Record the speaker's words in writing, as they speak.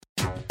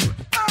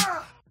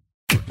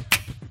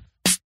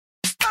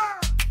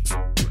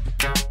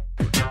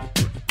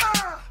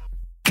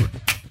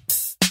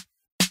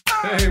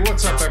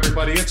What's up,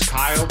 everybody? It's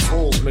Kyle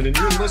Colesman, and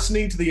you're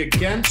listening to the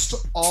Against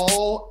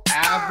All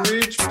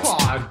Average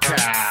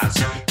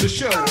podcast, the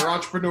show where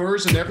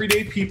entrepreneurs and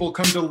everyday people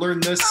come to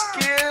learn the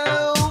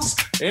skills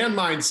and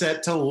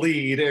mindset to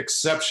lead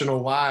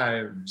exceptional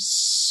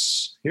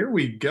lives. Here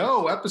we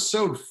go,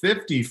 episode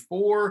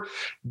 54,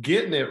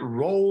 getting it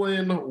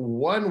rolling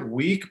 1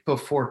 week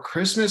before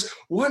Christmas,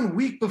 1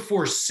 week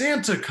before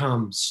Santa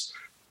comes.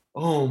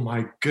 Oh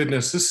my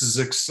goodness, this is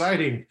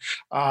exciting.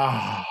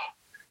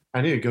 I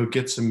need to go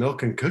get some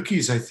milk and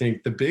cookies, I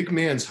think. The big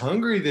man's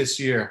hungry this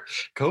year.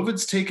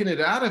 COVID's taken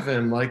it out of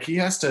him. Like, he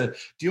has to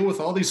deal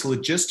with all these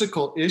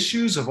logistical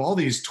issues of all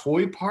these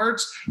toy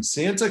parts.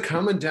 Santa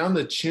coming down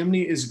the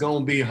chimney is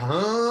going to be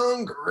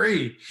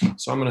hungry.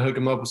 So I'm going to hook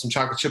him up with some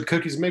chocolate chip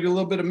cookies, maybe a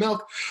little bit of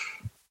milk.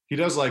 He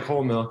does like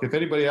whole milk. If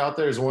anybody out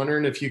there is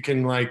wondering if you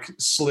can like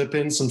slip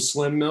in some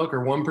slim milk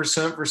or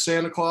 1% for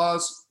Santa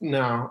Claus,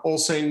 no,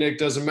 old St. Nick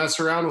doesn't mess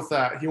around with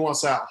that. He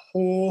wants that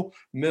whole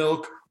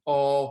milk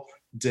all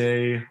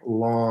day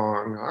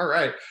long. All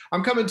right.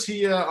 I'm coming to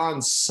you on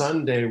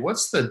Sunday.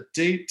 What's the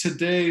date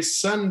today?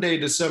 Sunday,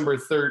 December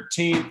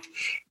 13th.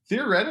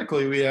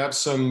 Theoretically, we have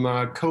some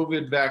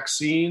COVID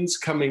vaccines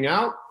coming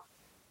out,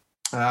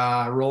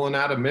 rolling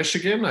out of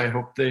Michigan. I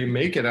hope they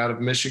make it out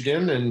of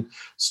Michigan and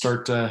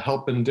start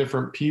helping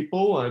different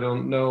people. I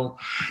don't know,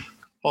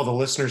 all the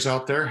listeners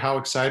out there, how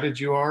excited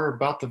you are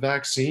about the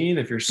vaccine.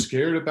 If you're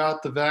scared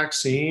about the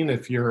vaccine,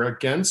 if you're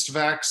against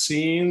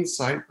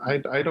vaccines, I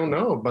don't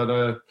know.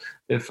 But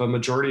if a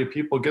majority of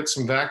people get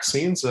some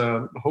vaccines,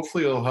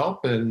 hopefully it'll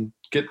help and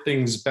get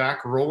things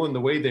back rolling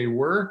the way they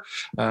were.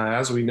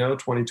 As we know,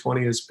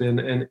 2020 has been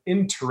an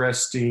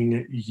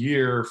interesting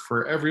year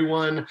for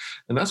everyone.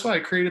 And that's why I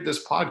created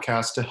this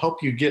podcast, to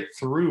help you get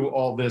through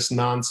all this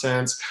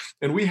nonsense.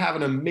 And we have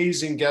an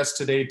amazing guest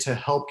today to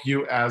help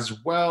you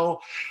as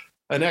well.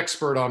 An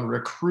expert on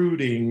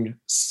recruiting,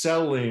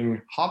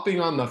 selling, hopping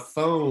on the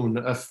phone,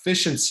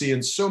 efficiency,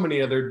 and so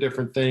many other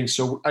different things.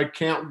 So I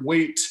can't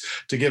wait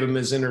to give him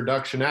his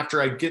introduction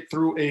after I get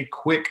through a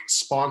quick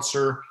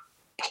sponsor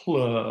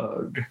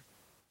plug.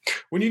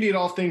 When you need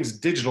all things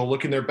digital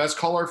looking their best,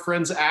 call our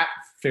friends at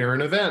Fair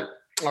and Event.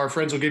 Our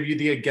friends will give you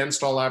the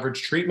Against All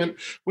Average treatment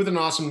with an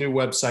awesome new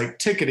website,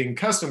 ticketing,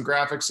 custom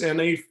graphics, and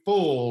a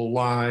full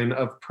line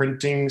of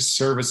printing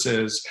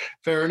services.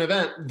 Fair and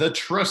Event, the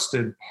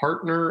trusted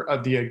partner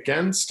of the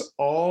Against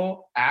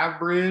All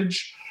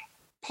Average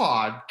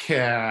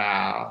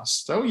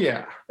podcast. Oh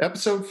yeah,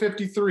 episode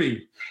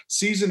 53,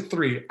 season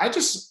 3.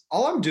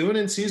 All I'm doing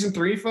in season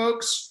 3,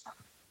 folks,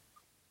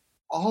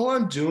 all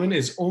I'm doing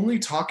is only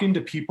talking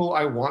to people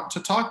I want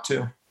to talk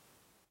to.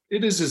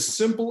 It is as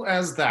simple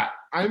as that.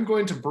 I'm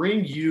going to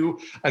bring you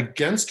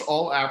against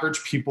all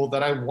average people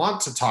that I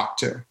want to talk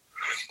to.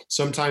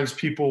 Sometimes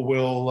people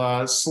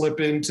will slip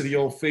into the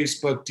old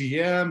Facebook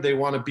DM. They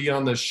want to be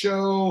on the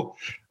show.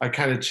 I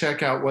kind of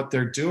check out what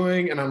they're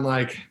doing. And I'm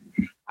like,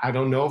 I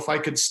don't know if I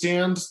could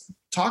stand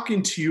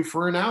talking to you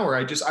for an hour.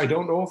 I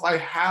don't know if I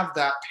have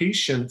that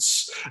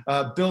patience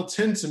built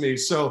into me.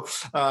 So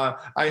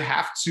I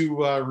have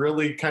to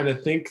really kind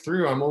of think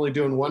through. I'm only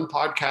doing one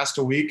podcast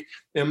a week.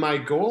 And my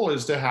goal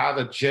is to have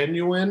a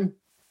genuine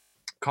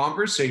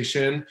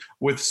conversation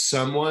with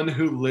someone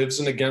who lives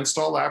an against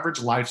all average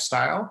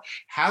lifestyle,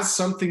 has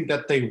something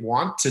that they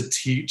want to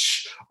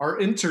teach, are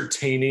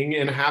entertaining,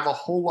 and have a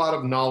whole lot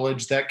of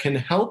knowledge that can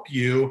help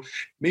you.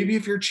 Maybe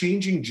if you're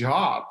changing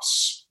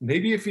jobs,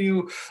 maybe if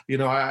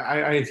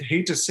I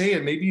hate to say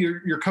it, maybe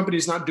your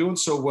company's not doing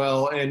so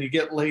well and you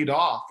get laid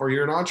off, or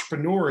you're an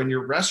entrepreneur and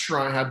your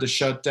restaurant had to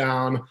shut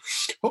down.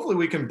 Hopefully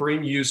we can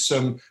bring you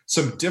some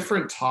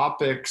different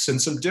topics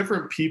and some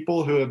different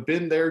people who have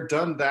been there,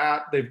 done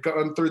that. They've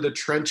gone through the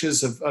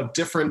trenches of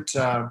different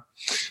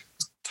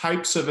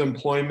types of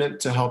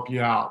employment to help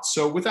you out.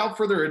 So without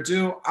further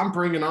ado, I'm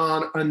bringing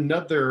on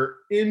another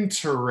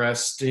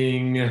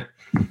interesting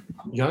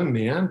young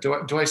man.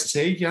 Do I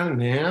say young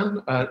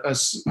man? I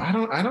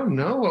don't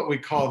know what we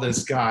call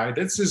this guy.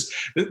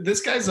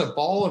 This guy's a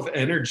ball of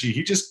energy.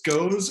 He just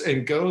goes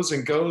and goes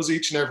and goes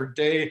each and every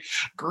day.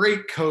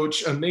 Great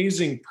coach,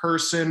 amazing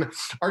person.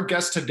 Our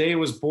guest today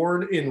was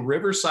born in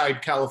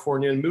Riverside,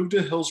 California, and moved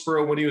to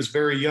Hillsborough when he was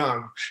very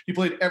young. He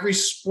played every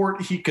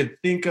sport he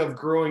could think of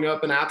growing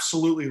up and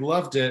absolutely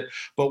loved it.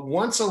 But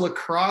once a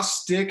lacrosse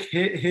stick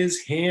hit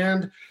his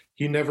hand,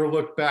 he never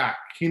looked back.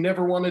 He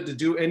never wanted to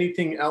do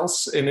anything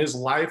else, and his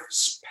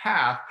life's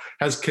path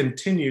has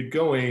continued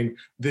going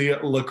the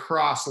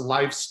lacrosse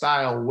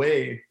lifestyle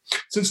way.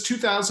 Since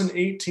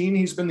 2018,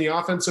 he's been the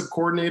offensive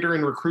coordinator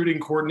and recruiting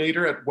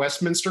coordinator at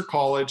Westminster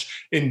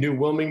College in New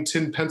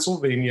Wilmington,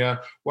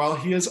 Pennsylvania, while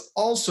he is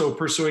also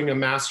pursuing a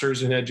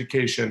master's in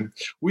education.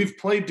 We've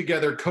played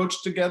together,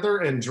 coached together,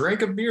 and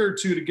drank a beer or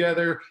two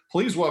together.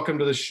 Please welcome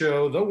to the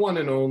show the one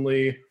and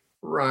only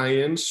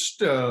Ryan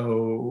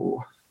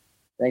Stowe.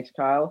 Thanks,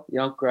 Kyle.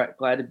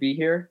 Glad to be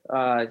here.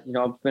 I've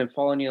been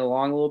following you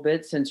along a little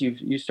bit since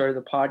you started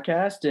the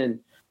podcast,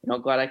 and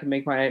glad I can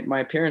make my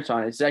appearance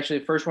on it. It's actually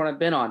the first one I've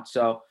been on,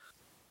 so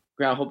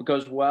I hope it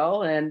goes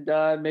well, and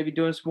maybe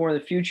doing some more in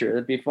the future.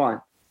 That'd be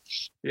fun.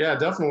 Yeah,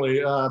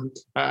 definitely.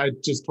 I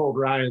just told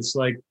Ryan, it's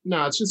like,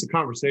 no, it's just a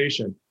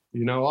conversation.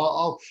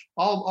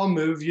 I'll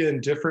move you in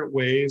different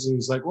ways. And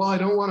he's like, well, I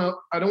don't want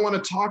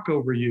to talk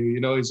over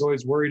you. He's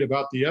always worried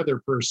about the other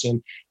person.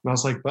 And I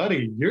was like,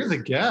 buddy, you're the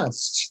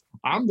guest.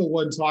 I'm the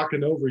one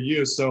talking over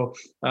you. So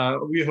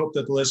we hope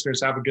that the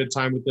listeners have a good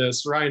time with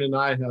this. Ryan and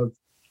I have,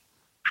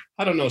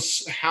 I don't know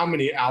how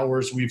many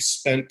hours we've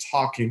spent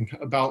talking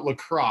about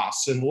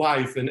lacrosse and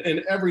life and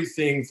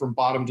everything from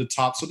bottom to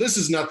top. So this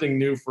is nothing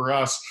new for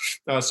us.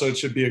 So it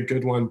should be a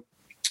good one.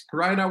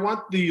 Ryan, I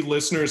want the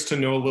listeners to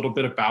know a little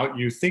bit about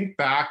you. Think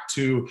back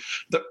to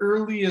the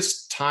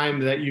earliest time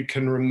that you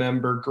can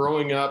remember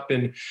growing up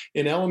in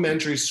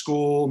elementary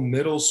school,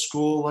 middle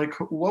school. Like,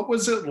 what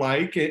was it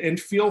like? And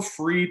feel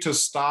free to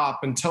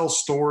stop and tell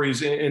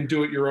stories and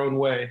do it your own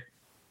way.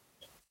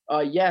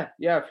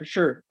 Yeah, for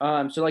sure.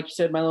 So like you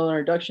said, my little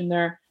introduction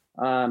there,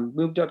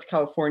 moved up to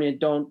California,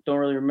 don't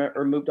really remember,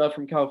 or moved up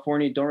from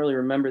California, don't really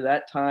remember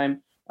that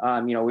time.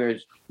 We were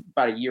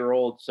about a year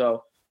old.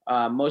 So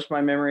most of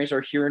my memories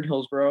are here in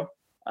Hillsboro.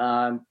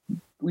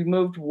 We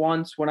moved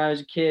once when I was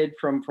a kid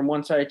from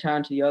one side of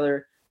town to the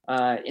other,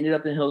 ended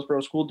up in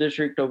Hillsboro School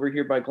District over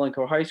here by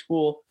Glencoe High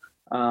School.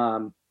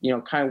 Kind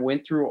of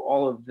went through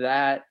all of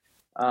that.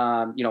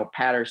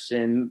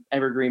 Patterson,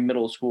 Evergreen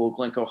Middle School,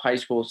 Glencoe High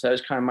School. So that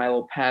was kind of my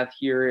little path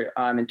here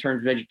in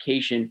terms of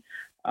education.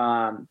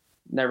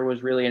 Never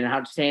was really an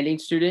outstanding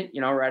student,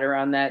 right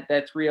around that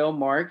 3.0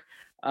 mark.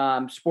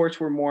 Sports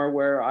were more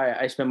where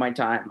I spent my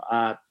time,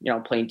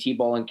 playing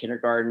t-ball in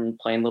kindergarten,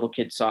 playing little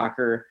kid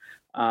soccer,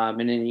 and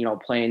then,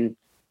 playing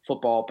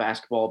football,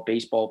 basketball,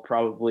 baseball,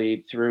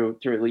 probably through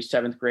at least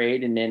 7th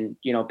grade. And then,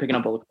 picking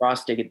up a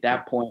lacrosse stick at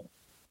that point.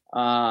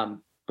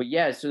 But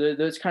yeah, so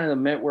that's kind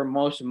of the where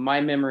most of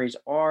my memories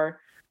are.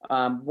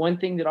 One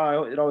thing that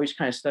it always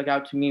kind of stuck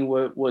out to me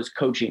was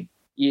coaching.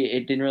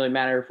 It didn't really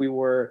matter if we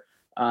were,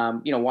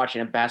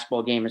 watching a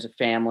basketball game as a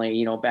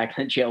family, back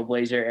in the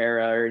Jailblazer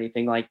era or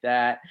anything like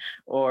that,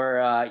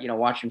 or,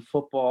 watching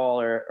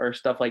football or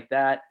stuff like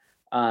that.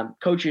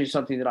 Coaching is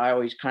something that I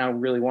always kind of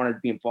really wanted to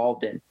be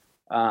involved in.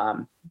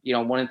 One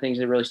of the things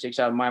that really sticks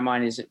out in my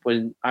mind is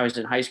when I was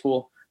in high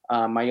school,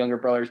 my younger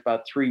brother's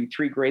about three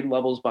grade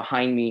levels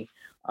behind me.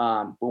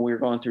 When we were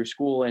going through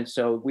school. And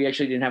so we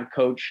actually didn't have a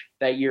coach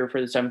that year for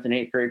the 7th and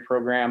 8th grade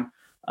program.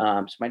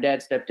 So my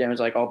dad stepped in and was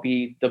like, I'll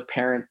be the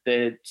parent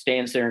that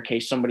stands there in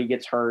case somebody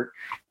gets hurt.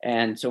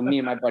 And so me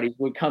and my buddies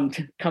would come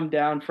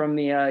down from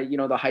the,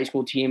 the high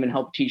school team and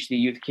help teach the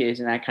youth kids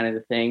and that kind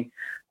of thing.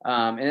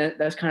 And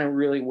that's kind of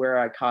really where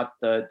I caught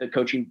the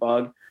coaching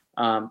bug,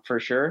 for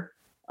sure.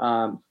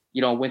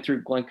 Went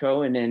through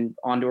Glencoe and then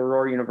on to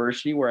Aurora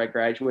University, where I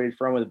graduated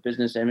from with a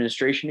business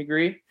administration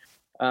degree.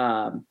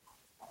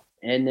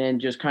 And then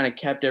just kind of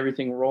kept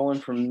everything rolling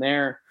from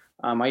there.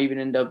 I even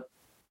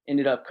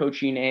ended up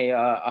coaching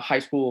a high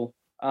school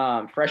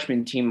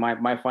freshman team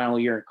my final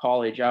year in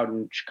college out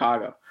in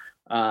Chicago.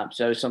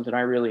 So it was something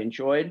I really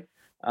enjoyed.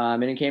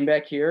 And then came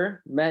back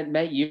here,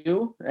 met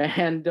you,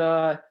 and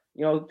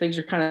things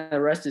are kind of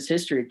the rest is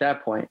history at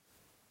that point.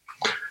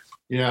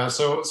 Yeah.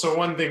 So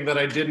one thing that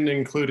I didn't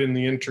include in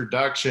the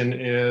introduction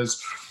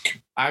is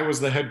I was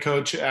the head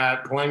coach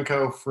at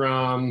Glencoe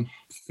from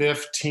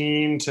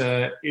 15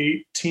 to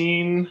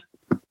 18.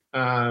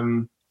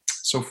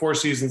 So 4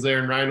 seasons there,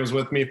 and Ryan was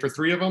with me for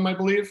 3 of them, I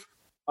believe.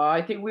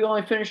 I think we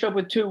only finished up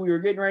with 2. We were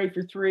getting ready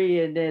for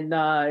 3, and then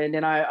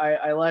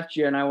I left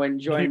you and I went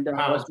and joined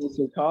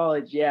Westminster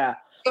College. Yeah.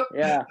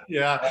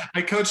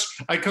 I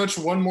coached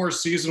one more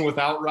season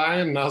without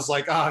Ryan, and I was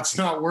like, it's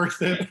not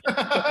worth it.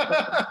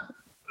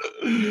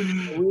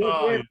 We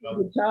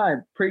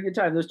had pretty good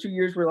time. Those 2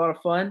 years were a lot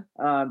of fun.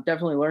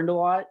 Definitely learned a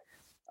lot.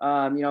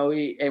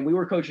 We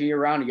were coaching year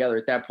round together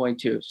at that point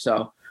too.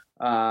 So,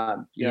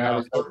 Ryan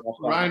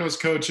was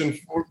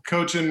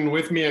coaching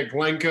with me at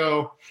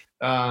Glencoe.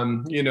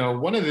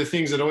 One of the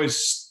things that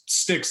always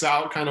sticks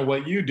out, kind of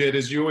what you did,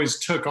 is you always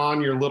took on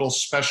your little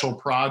special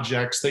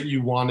projects that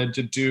you wanted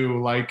to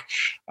do, like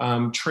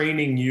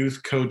training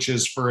youth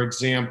coaches, for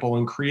example,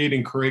 and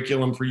creating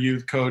curriculum for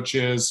youth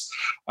coaches,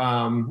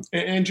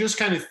 and just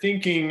kind of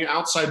thinking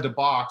outside the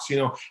box.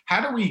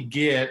 How do we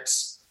get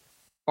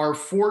our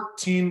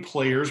 14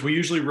 players, we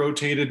usually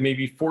rotated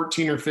maybe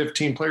 14 or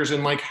 15 players,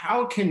 and like,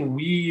 how can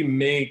we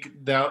make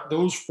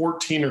those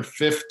 14 or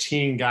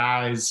 15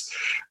 guys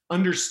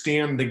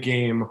understand the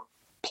game,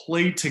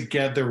 play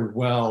together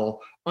well,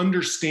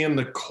 understand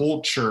the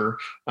culture?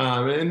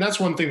 And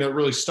that's one thing that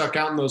really stuck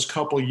out in those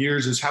couple of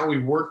years, is how we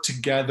work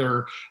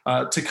together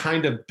to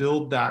kind of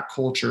build that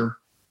culture.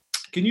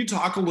 Can you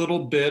talk a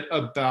little bit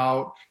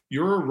about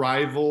your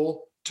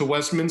arrival to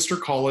Westminster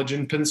College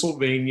in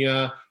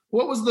Pennsylvania?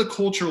 What was the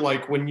culture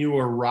like when you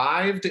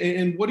arrived,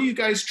 and what are you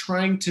guys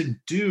trying to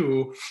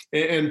do?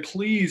 And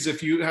please,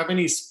 if you have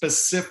any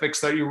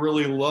specifics that you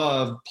really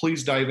love,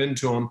 please dive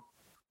into them.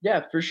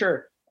 Yeah, for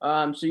sure.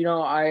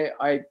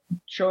 I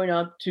showing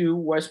up to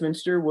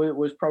Westminster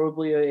was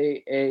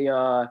probably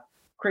a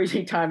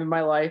crazy time in my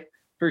life,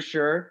 for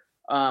sure.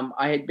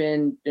 I had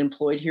been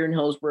employed here in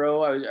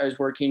Hillsborough. I was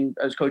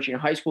coaching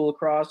high school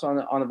lacrosse on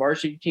the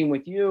varsity team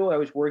with you. I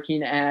was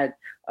working at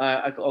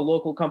a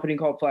local company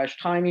called Flash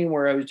Timing,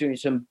 where I was doing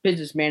some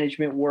business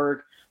management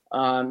work,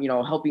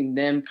 helping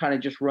them kind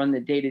of just run the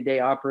day-to-day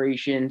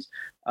operations.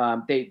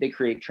 They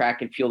create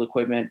track and field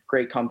equipment,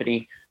 great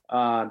company.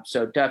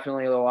 So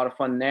definitely a lot of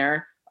fun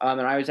there.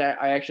 And I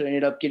actually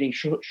ended up getting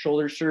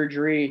shoulder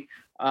surgery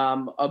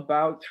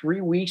about 3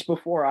 weeks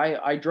before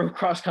I drove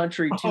cross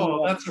country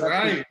to that's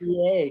right.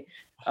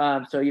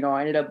 PA. So,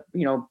 I ended up,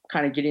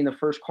 kind of getting the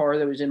first car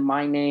that was in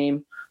my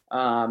name.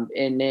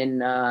 And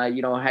then,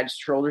 had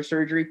shoulder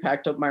surgery,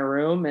 packed up my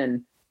room,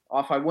 and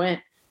off I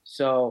went.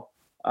 So,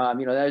 that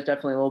was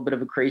definitely a little bit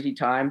of a crazy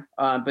time.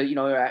 But,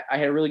 I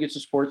had a really good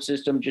support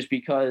system just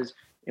because,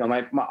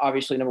 my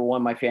obviously, number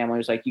one, my family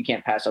was like, you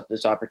can't pass up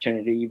this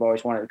opportunity. You've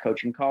always wanted to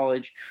coach in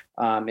college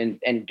and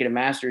get a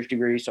master's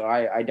degree. So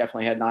I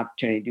definitely had an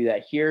opportunity to do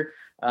that here.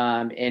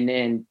 And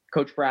then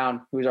Coach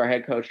Brown, who was our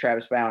head coach,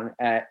 Travis Brown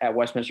at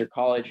Westminster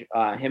College,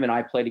 him and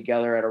I played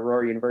together at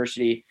Aurora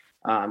University.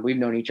 We've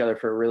known each other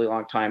for a really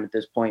long time at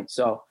this point.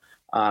 So,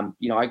 I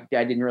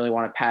didn't really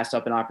want to pass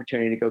up an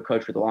opportunity to go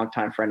coach with a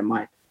longtime friend of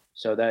mine.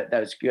 So that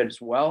was good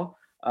as well.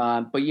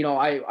 But,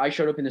 I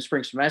showed up in the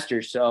spring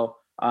semester. So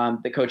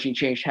the coaching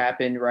change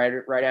happened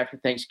right after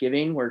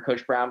Thanksgiving, where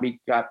Coach Brown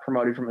got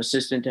promoted from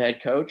assistant to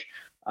head coach.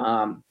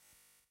 And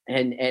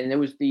it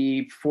was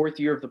the fourth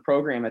year of the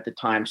program at the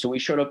time. So we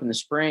showed up in the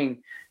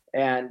spring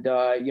and,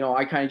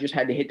 I kind of just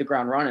had to hit the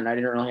ground running. I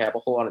didn't really have a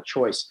whole lot of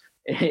choice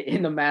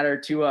in the matter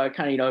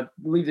to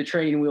leave the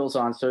training wheels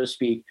on, so to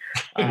speak.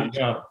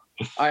 Yeah.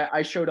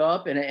 I showed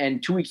up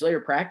and 2 weeks later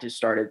practice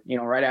started,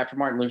 right after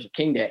Martin Luther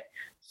King Day.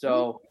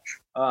 So,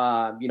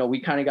 we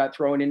kind of got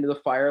thrown into the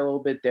fire a little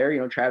bit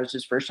there.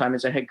 Travis's first time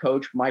as a head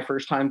coach, my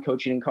first time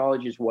coaching in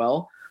college as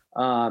well.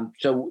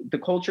 So the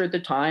culture at the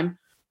time,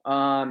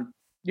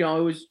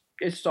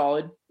 it's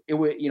solid.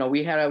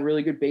 We had a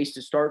really good base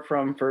to start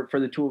from for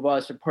the two of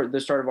us at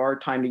the start of our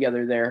time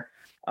together there.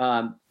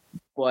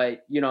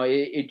 But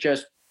it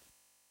just,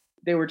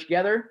 they were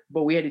together,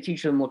 but we had to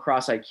teach them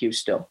lacrosse IQ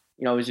still.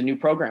 It was a new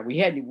program. We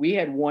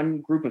had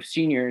one group of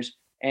seniors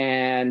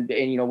and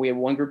we had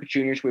one group of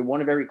juniors. We had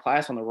one of every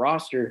class on the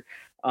roster.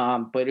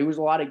 But it was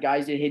a lot of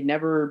guys that had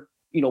never,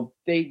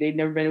 they'd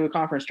never been to a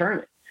conference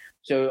tournament.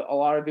 So a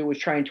lot of it was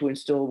trying to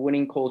instill a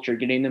winning culture,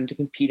 getting them to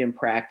compete in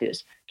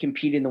practice,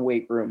 compete in the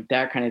weight room,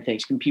 that kind of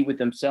things, compete with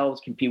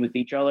themselves, compete with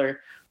each other.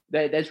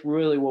 That's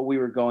really what we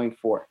were going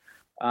for.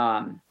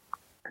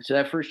 So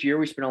that first year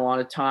we spent a lot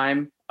of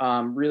time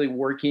really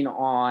working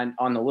on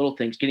the little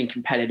things, getting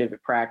competitive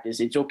at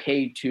practice. It's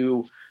okay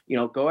to,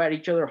 go at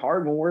each other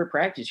hard when we're at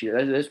practice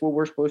here. That's what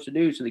we're supposed to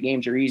do. So the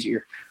games are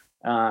easier.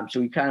 So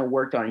we kind of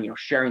worked on,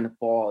 sharing the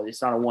ball.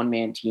 It's not a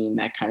one-man team,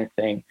 that kind of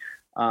thing.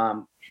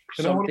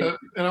 And I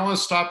want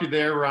to stop you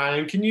there,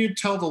 Ryan. Can you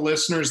tell the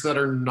listeners that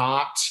are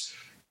not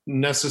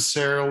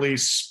necessarily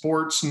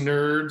sports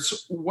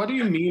nerds, what do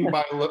you mean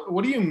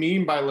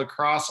by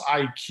lacrosse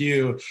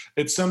IQ?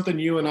 It's something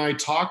you and I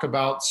talk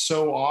about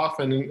so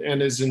often,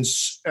 and as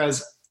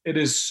it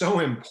is so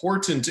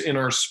important in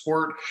our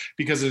sport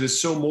because it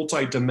is so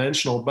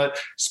multidimensional. But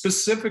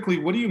specifically,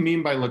 what do you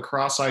mean by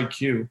lacrosse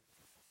IQ?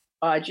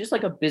 Just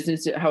like how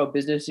a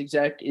business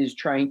exec is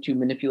trying to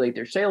manipulate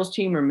their sales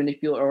team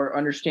or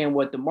understand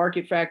what the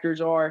market factors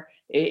are.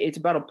 It's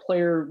about a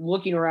player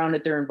looking around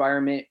at their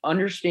environment,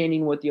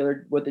 understanding what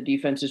the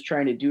defense is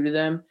trying to do to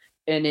them,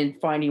 and then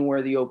finding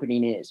where the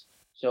opening is.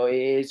 So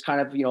it's kind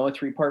of, a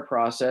 3-part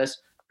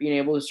process, being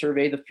able to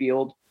survey the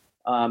field,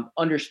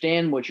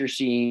 understand what you're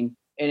seeing,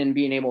 and then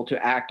being able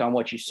to act on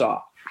what you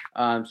saw.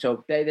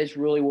 So that's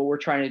really what we're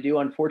trying to do.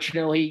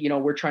 Unfortunately,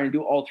 we're trying to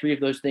do all three of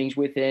those things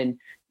within,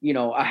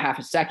 a half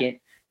a second,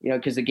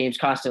 because the game's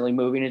constantly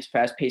moving. It's a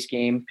fast-paced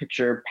game.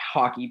 Picture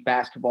hockey,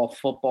 basketball,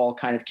 football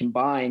kind of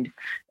combined,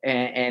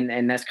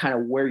 and that's kind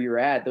of where you're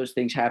at. Those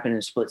things happen in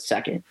a split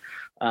second.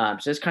 So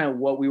that's kind of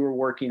what we were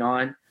working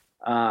on.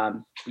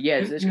 And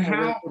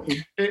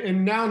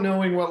now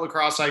knowing what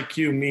lacrosse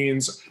IQ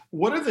means,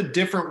 what are the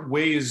different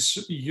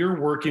ways you're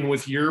working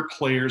with your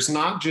players,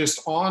 not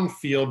just on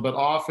field, but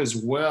off as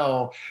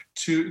well,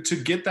 to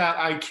get that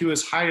IQ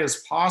as high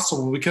as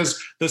possible?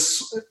 Because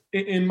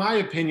in my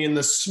opinion,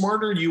 the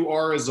smarter you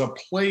are as a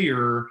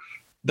player,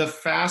 the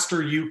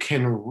faster you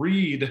can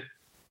read,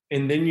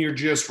 and then you're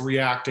just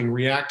reacting,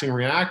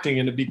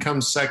 and it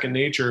becomes second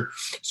nature.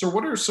 So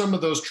what are some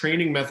of those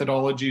training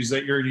methodologies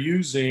that you're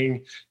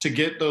using to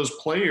get those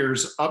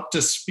players up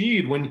to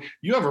speed when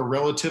you have a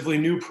relatively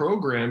new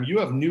program? You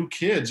have new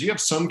kids. You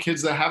have some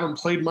kids that haven't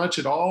played much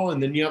at all,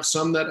 and then you have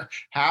some that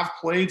have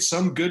played,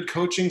 some good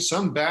coaching,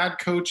 some bad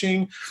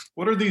coaching.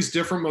 What are these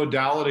different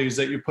modalities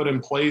that you put in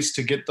place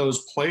to get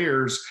those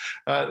players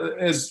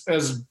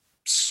as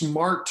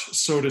smart,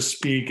 so to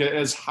speak,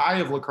 as high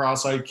of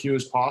lacrosse IQ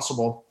as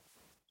possible?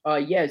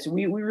 So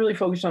we really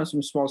focused on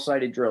some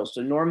small-sided drills.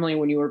 So normally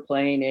when you were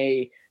playing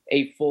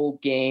a full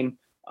game,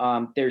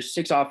 there's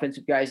 6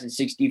 offensive guys and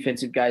 6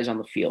 defensive guys on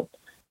the field.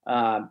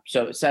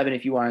 So 7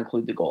 if you want to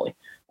include the goalie.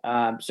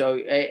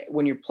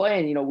 When you're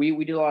playing,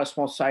 we do a lot of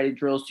small sided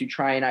drills to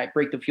try and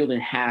break the field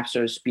in half,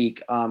 so to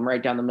speak,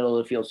 right down the middle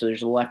of the field. So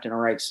there's a left and a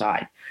right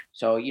side.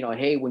 So,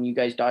 hey, when you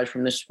guys dodge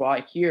from this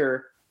spot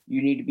here,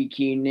 you need to be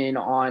keying in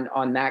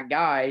on that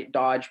guy.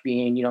 Dodge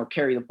being,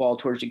 carry the ball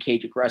towards the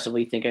cage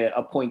aggressively. Think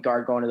a point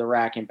guard going to the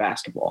rack in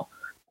basketball.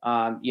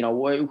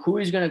 Who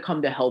is going to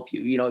come to help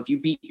you? If you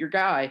beat your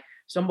guy,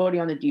 somebody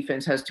on the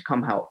defense has to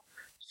come help.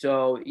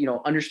 So,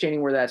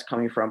 understanding where that's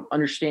coming from,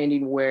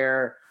 understanding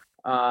where,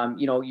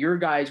 your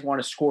guys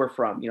want to score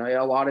from.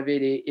 A lot of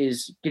it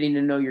is getting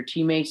to know your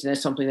teammates, and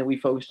that's something that we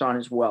focused on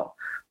as well.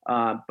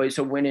 But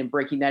so when in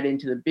breaking that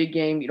into the big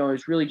game,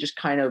 it's really just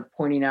kind of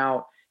pointing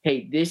out,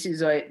 hey, this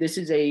is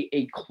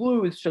a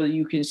clue so that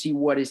you can see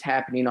what is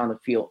happening on the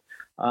field.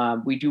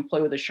 We do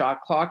play with a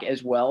shot clock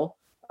as well.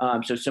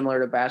 So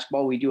similar to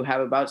basketball, we do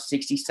have about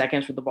 60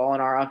 seconds with the ball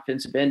in our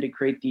offensive end to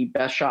create the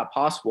best shot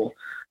possible.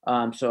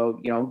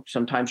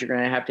 Sometimes you're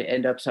going to have to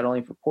end up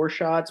settling for poor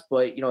shots,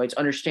 but, it's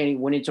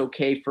understanding when it's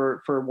okay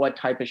for what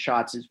type of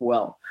shots as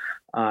well.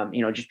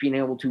 Just being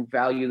able to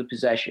value the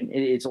possession.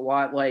 It's a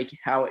lot like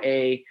how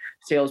a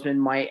salesman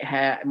might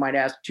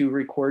ask to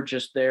record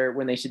just there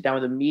when they sit down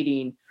with a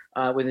meeting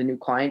with a new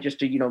client, just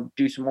to,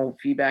 do some old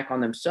feedback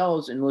on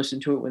themselves and listen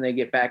to it when they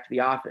get back to the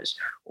office,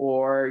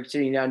 or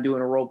sitting down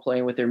doing a role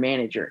playing with their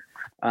manager,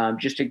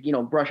 just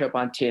to, brush up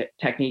on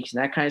techniques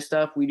and that kind of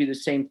stuff. We do the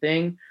same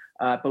thing.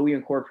 But we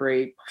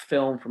incorporate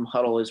film from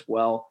Huddle as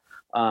well.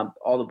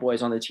 All the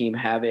boys on the team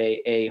have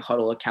a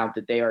Huddle account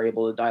that they are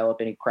able to dial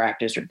up any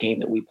practice or game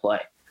that we play.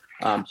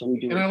 So we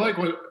do. And I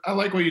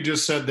like what you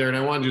just said there, and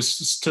I want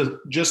just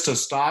to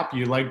stop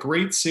you. Like,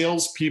 great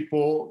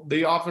salespeople,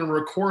 they often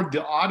record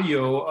the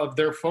audio of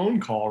their phone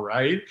call,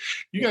 right?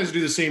 You guys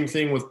do the same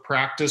thing with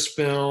practice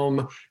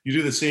film. You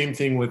do the same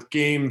thing with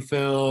game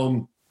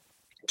film,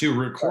 to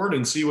record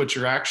and see what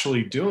you're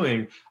actually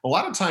doing. A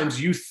lot of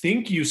times you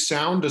think you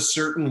sound a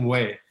certain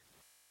way.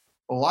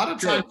 A lot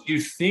of times you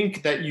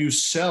think that you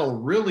sell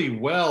really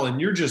well and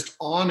you're just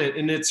on it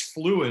and it's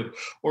fluid.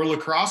 Or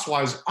lacrosse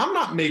wise, I'm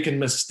not making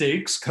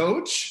mistakes,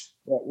 coach.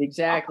 Yeah,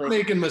 exactly. I'm not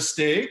making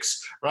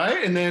mistakes,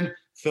 right? And then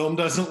film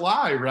doesn't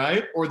lie,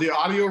 right? Or the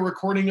audio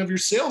recording of your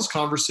sales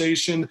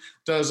conversation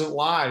doesn't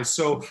lie.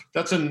 So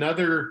that's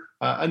another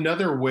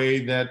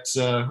way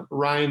that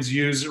Ryan's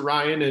used.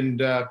 Ryan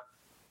and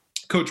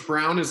Coach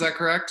Brown, is that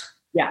correct?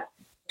 Yeah.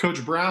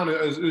 Coach Brown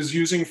is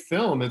using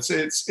film.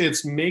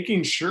 It's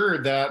making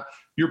sure that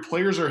your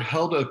players are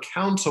held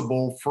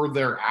accountable for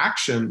their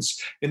actions.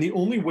 And the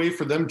only way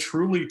for them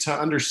truly to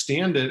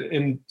understand it,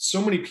 and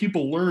so many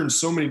people learn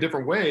so many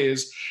different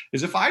ways,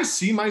 is if I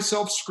see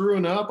myself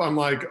screwing up, I'm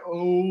like,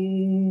 oh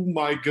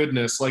my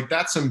goodness, like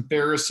that's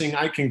embarrassing.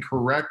 I can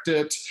correct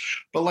it.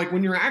 But like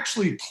when you're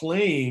actually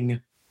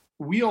playing,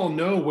 we all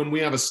know when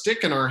we have a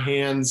stick in our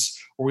hands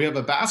or we have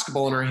a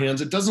basketball in our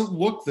hands, it doesn't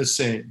look the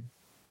same.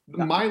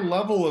 No. My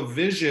level of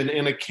vision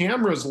and a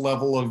camera's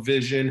level of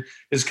vision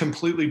is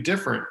completely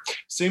different.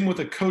 Same with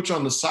a coach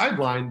on the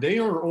sideline. They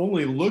are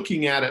only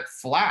looking at it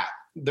flat.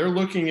 They're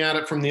looking at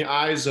it from the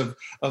eyes of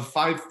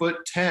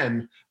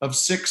 5'10", of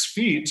 6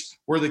 feet,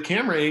 where the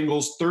camera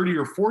angle's 30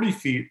 or 40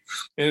 feet.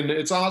 And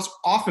it's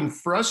often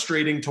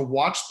frustrating to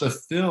watch the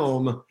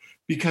film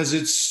because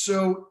it's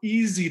so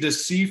easy to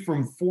see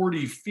from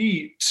 40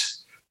 feet,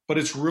 but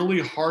it's really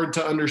hard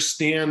to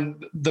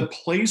understand the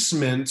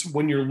placement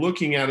when you're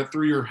looking at it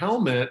through your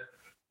helmet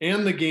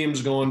and the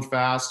game's going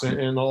fast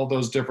and all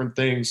those different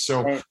things.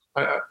 So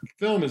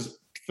film is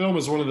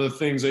one of the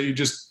things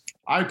that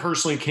I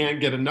personally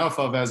can't get enough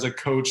of as a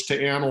coach to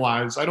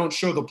analyze. I don't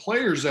show the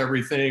players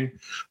everything,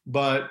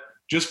 but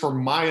just for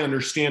my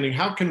understanding,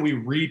 how can we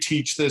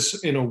reteach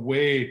this in a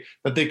way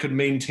that they could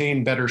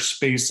maintain better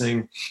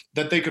spacing,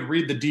 that they could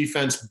read the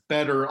defense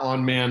better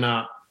on man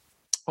up?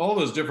 All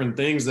those different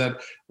things that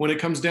when it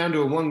comes down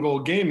to a 1-goal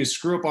game, you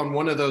screw up on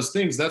one of those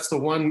things. That's the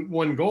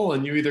one goal,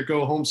 and you either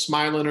go home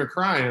smiling or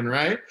crying,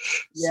 right?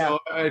 Yeah. So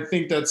I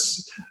think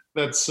that's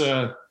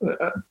a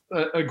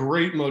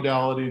great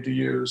modality to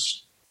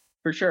use.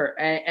 For sure.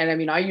 And I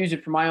mean, I use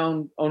it for my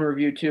own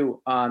review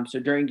too. So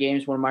during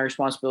games, one of my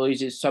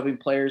responsibilities is subbing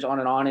players on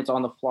and on. It's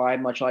on the fly,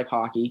 much like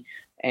hockey.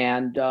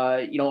 And,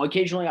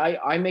 occasionally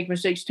I make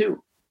mistakes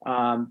too.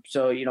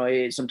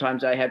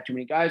 Sometimes I have too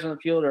many guys on the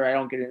field or I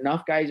don't get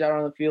enough guys out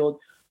on the field.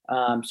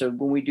 So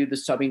when we do the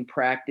subbing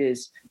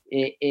practice,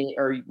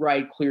 or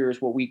ride clear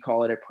is what we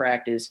call it at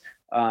practice,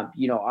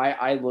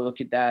 I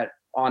look at that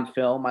on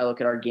film. I look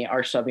at our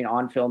subbing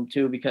on film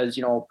too, because,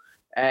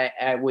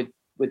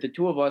 with the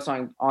two of us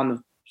on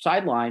the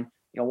sideline,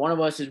 one of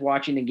us is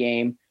watching the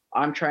game.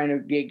 I'm trying to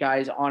get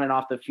guys on and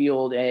off the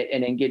field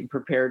and then getting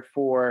prepared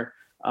for,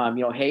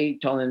 hey,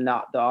 telling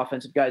them the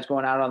offensive guys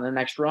going out on the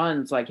next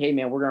run. It's like, hey,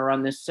 man, we're going to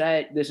run this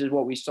set. This is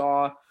what we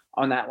saw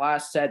on that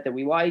last set that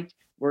we liked.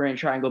 We're going to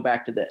try and go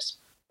back to this.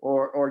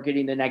 Or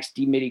getting the next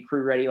D-midi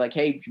crew ready. Like,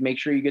 hey, make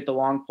sure you get the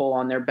long pull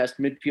on their best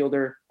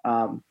midfielder.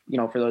 For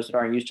those that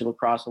aren't used to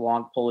lacrosse, the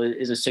long pull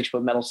is a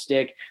 6-foot metal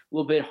stick. A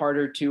little bit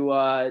harder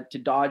to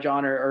dodge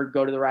on or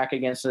go to the rack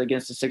against a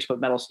 6-foot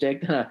metal stick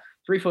than a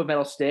 3-foot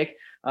metal stick.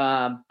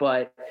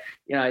 But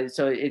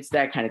so it's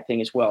that kind of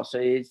thing as well. So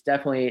it's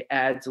definitely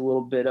adds a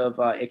little bit of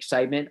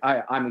excitement.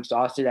 I'm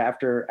exhausted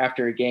after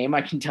a game.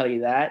 I can tell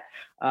you that.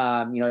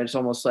 It's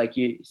almost like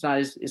it's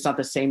not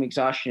the same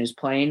exhaustion as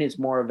playing. It's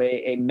more of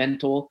a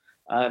mental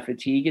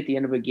fatigue at the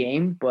end of a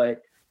game.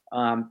 But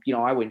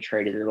I wouldn't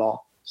trade it at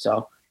all.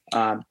 So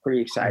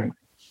pretty exciting.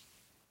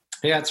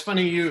 Yeah, it's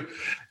funny.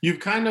 You've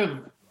kind of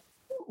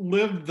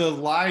lived the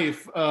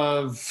life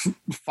of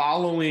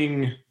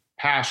following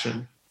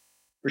passion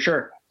for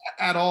sure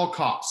at all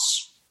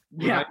costs.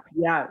 Right?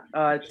 Yeah.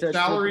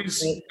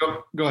 Salaries.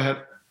 Go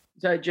ahead.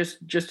 So just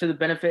to the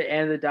benefit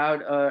and the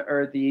doubt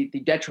or the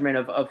detriment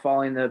of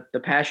following the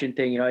passion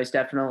thing, it's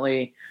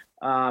definitely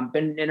been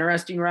an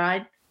interesting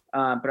ride,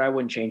 but I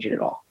wouldn't change it at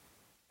all.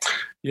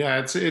 Yeah,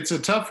 it's a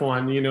tough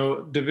one.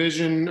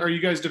 Division. Are you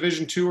guys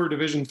Division II or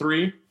Division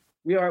III?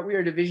 We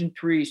are Division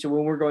III. So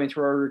when we're going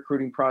through our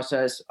recruiting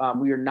process,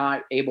 we are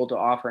not able to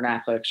offer an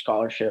athletic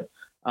scholarship.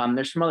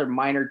 There's some other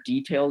minor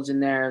details in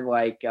there,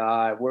 like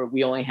where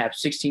we only have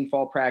 16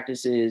 fall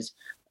practices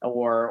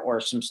or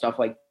some stuff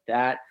like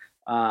that.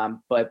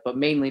 But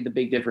mainly the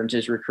big difference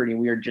is recruiting.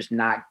 We are just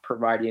not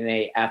providing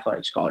a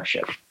athletic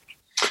scholarship.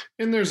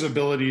 And there's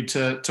ability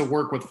to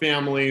work with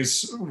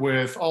families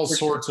with all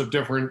sorts of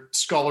different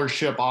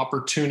scholarship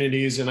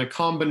opportunities and a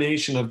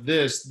combination of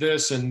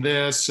this,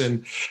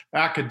 and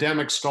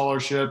academic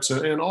scholarships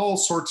and all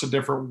sorts of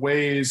different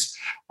ways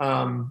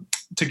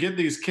to get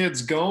these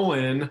kids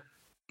going.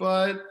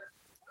 But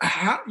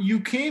you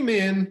came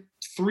in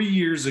 3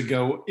 years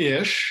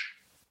ago-ish.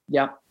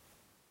 Yep.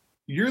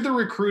 You're the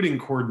recruiting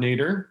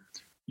coordinator.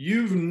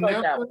 You've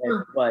never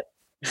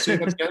say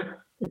that again.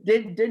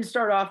 Didn't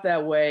start off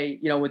that way,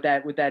 with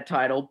that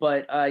title,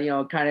 but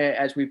kind of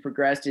as we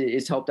progressed,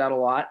 it's helped out a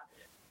lot,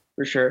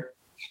 for sure.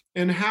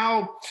 And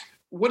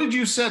what did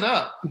you set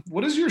up?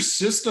 What does your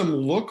system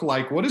look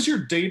like? What does your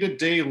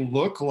day-to-day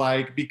look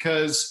like?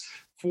 Because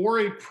for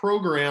a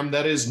program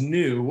that is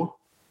new,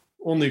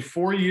 only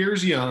 4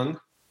 years young,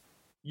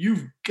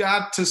 you've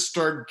got to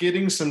start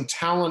getting some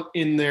talent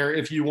in there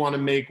if you want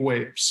to make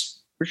waves.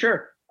 For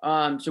sure.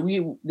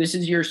 So this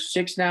is year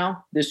 6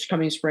 now. This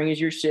coming spring is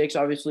year 6.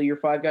 Obviously, year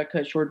 5 got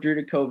cut short due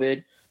to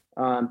COVID.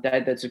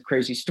 That's a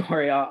crazy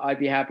story. I'd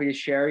be happy to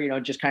share.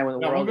 Just kind of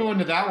when the world. We'll go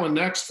into that one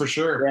next for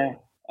sure.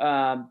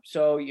 Yeah.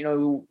 So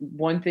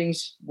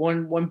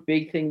one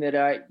big thing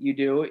that you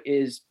do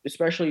is,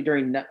 especially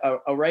during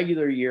a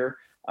regular year,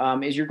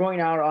 is you're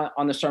going out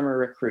on the summer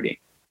recruiting.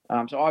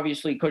 So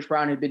obviously, Coach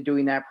Brown had been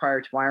doing that prior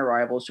to my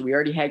arrival. So we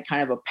already had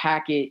kind of a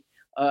packet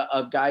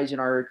of guys in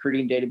our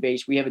recruiting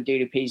database. We have a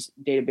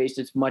database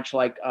that's much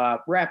like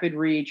Rapid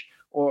Reach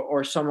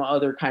or some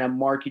other kind of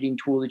marketing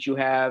tool that you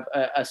have,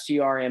 a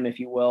CRM, if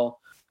you will.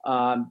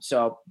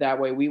 So that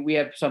way we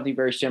have something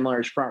very similar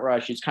as Front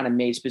Rush. It's kind of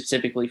made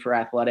specifically for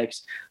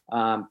athletics,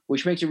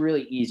 which makes it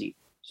really easy.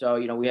 So,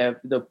 we have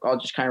I'll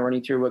just kind of run you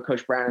through what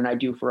Coach Brown and I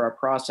do for our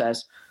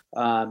process.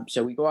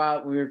 So we go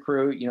out, we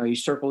recruit, you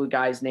circle the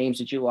guys' names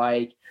that you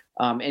like.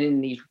 And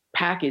in these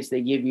packets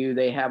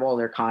they have all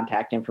their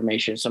contact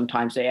information.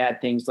 Sometimes they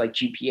add things like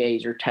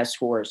GPAs or test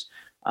scores,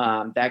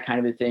 that kind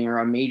of a thing, or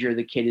a major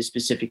the kid is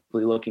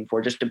specifically looking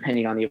for, just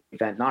depending on the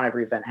event. Not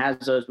every event has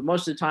those, but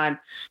most of the time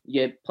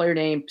you get player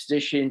name,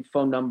 position,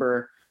 phone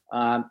number,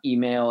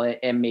 email,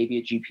 and maybe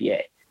a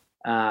GPA.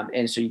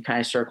 And so you kind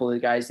of circle the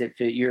guys that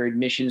fit your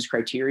admissions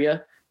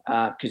criteria.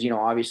 Because,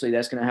 obviously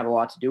that's going to have a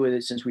lot to do with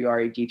it. Since we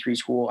are a D3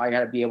 school, I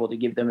got to be able to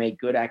give them a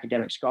good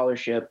academic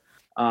scholarship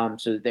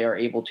so that they are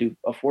able to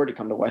afford to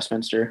come to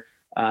Westminster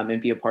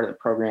and be a part of the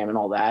program and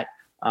all that.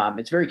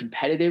 It's very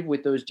competitive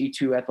with those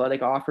D2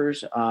 athletic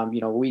offers.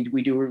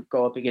 We do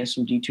go up against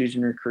some D2s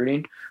in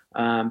recruiting.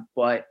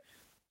 But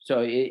so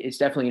it's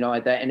definitely,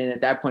 at that, and then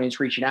at that point it's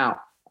reaching out,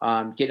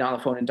 getting on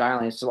the phone and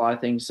dialing. It's a lot of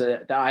things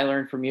that I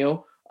learned from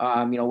you,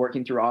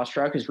 working through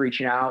Awestruck is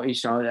reaching out,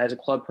 as a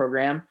club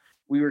program.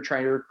 We were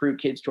trying to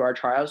recruit kids to our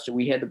tryouts, so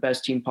we had the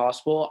best team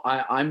possible.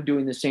 I'm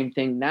doing the same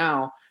thing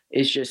now.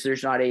 It's just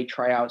there's not a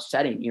tryout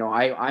setting.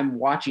 I'm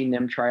watching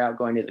them try out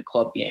going to the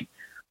club game.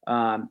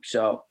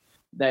 So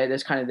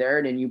that's kind of there.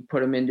 And then you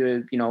put them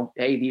into,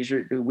 hey,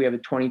 we have a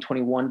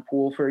 2021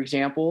 pool, for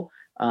example.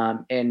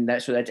 And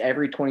that's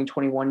every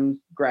 2021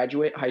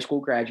 graduate, high school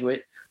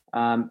graduate.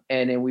 And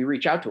then we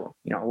reach out to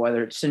them,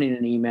 whether it's sending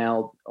an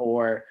email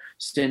or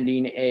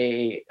sending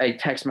a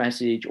text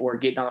message or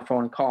getting on the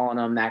phone and calling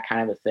them, that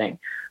kind of a thing.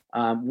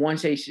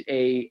 Once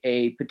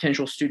a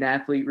potential student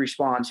athlete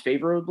responds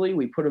favorably,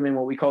 we put them in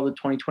what we call the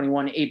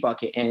 2021 A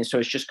bucket. And so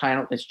it's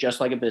just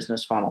like a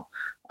business funnel.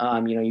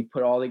 You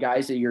put all the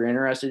guys that you're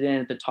interested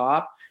in at the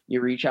top, you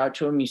reach out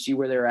to them, you see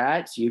where they're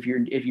at, see if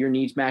your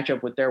needs match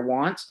up with their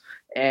wants,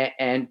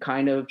 and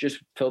kind of just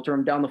filter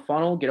them down the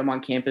funnel, get them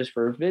on campus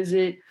for a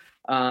visit.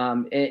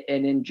 And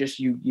then just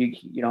you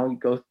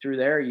go through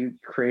there, you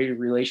create a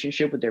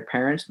relationship with their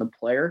parents and the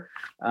player,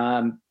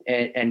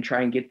 and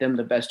try and get them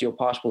the best deal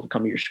possible to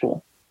come to your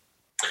school.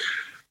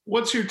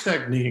 What's your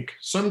technique?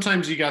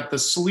 Sometimes you got the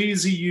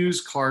sleazy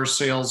used car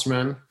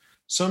salesman.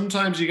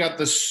 Sometimes you got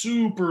the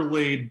super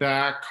laid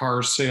back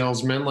car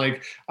salesman.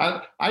 Like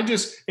I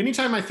just,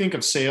 anytime I think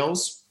of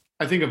sales,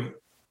 I think of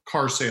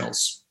car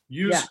sales,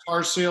 Yeah. used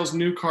car sales,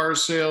 new car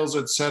sales,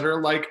 et cetera.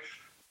 Like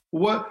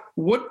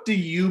what do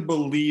you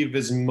believe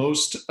is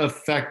most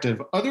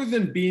effective other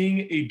than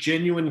being a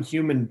genuine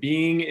human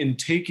being and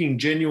taking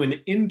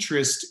genuine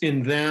interest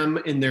in them,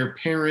 in their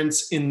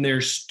parents, in their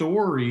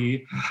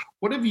story?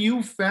 What have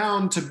you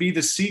found to be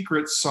the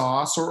secret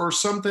sauce, or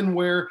something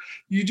where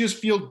you just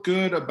feel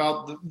good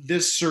about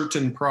this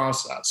certain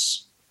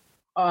process?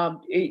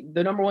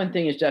 The number one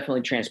thing is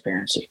definitely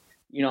transparency.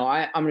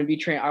 I'm going to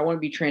be I want to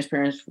be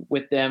transparent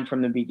with them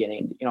from the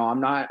beginning.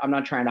 I'm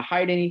not trying to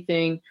hide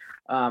anything.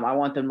 I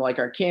want them, like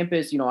our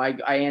campus.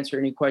 I answer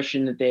any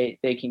question that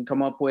they can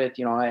come up with.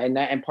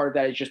 And part of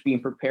that is just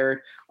being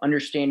prepared,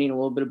 understanding a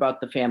little bit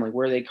about the family,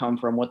 where they come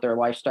from, what their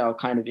lifestyle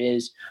kind of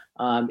is,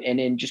 and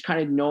then just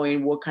kind of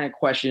knowing what kind of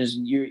questions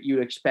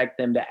you expect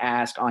them to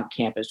ask on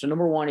campus. So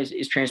number one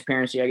is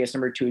transparency. I guess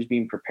number two is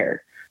being prepared.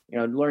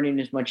 Learning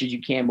as much as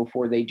you can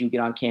before they do get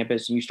on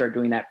campus and you start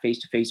doing that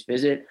face-to-face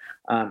visit.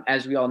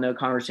 As we all know,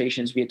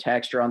 conversations via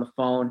text or on the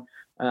phone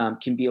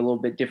can be a little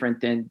bit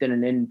different than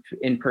an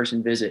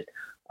in-person visit.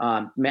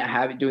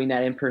 Doing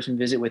that in-person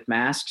visit with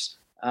masks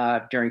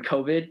during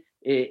COVID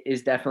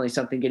is definitely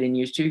something getting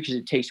used to, because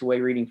it takes away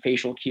reading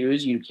facial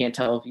cues. You can't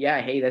tell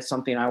if, hey, that's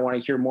something I want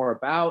to hear more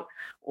about,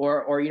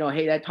 or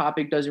hey, that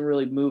topic doesn't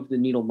really move the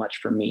needle much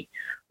for me.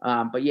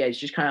 But yeah, it's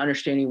just kind of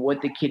understanding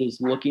what the kid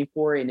is looking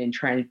for and then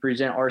trying to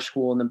present our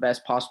school in the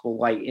best possible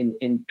light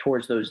in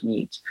towards those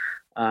needs.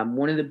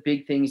 One of the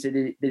big things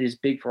that is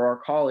big for our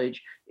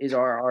college is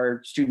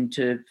our student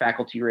to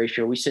faculty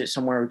ratio. We sit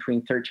somewhere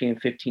between 13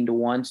 and 15 to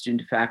 1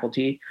 student to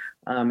faculty.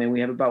 And we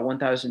have about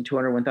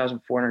 1,200,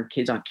 1,400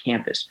 kids on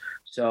campus.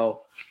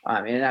 So,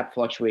 and that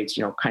fluctuates,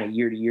 kind of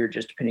year to year,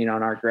 just depending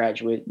on our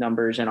graduate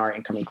numbers and our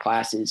incoming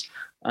classes.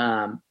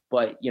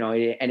 But,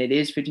 it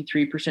is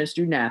 53%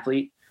 student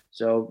athlete.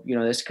 So,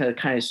 that's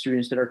kind of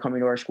students that are coming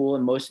to our school,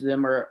 and most of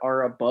them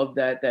are above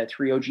that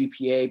 3.0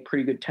 GPA,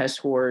 pretty good test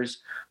scores.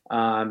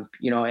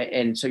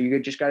 And so you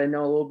just got to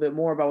know a little bit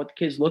more about what the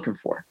kid's looking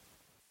for.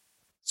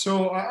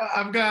 So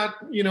I've got,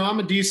 I'm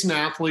a decent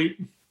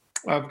athlete.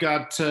 I've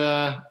got,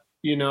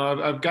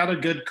 I've got a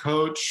good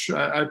coach.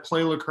 I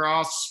play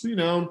lacrosse,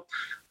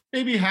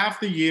 maybe half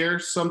the year,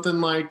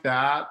 something like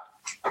that.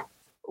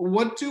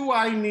 What do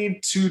I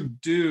need to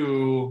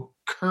do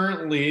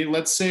currently?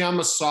 Let's say I'm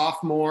a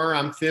sophomore,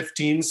 I'm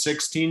 15,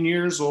 16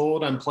 years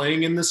old, I'm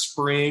playing in the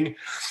spring,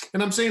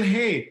 and I'm saying,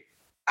 hey,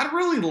 I'd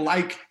really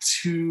like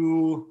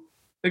to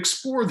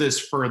explore this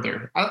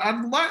further.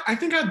 I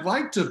think I'd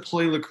like to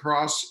play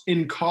lacrosse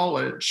in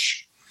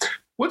college.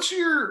 What's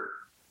your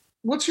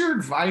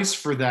advice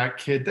for that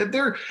kid? That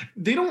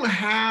they don't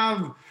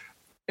have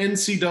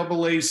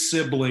NCAA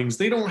siblings.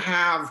 They don't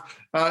have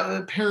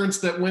parents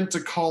that went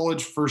to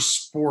college for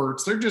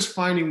sports. They're just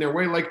finding their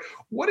way. Like,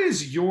 what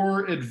is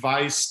your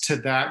advice to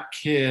that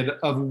kid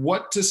of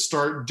what to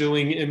start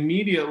doing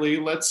immediately?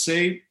 Let's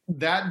say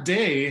that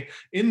day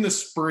in the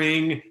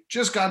spring,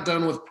 just got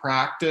done with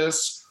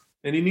practice,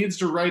 and he needs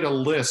to write a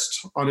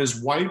list on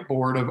his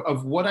whiteboard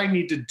of what I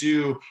need to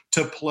do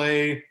to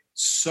play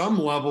some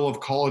level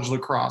of college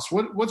lacrosse.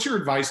 What's your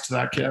advice to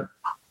that kid?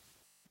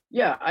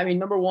 Yeah, I mean,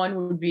 number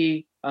one would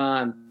be,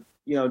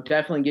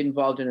 definitely get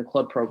involved in a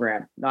club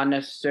program. Not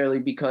necessarily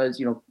because,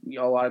 a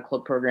lot of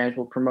club programs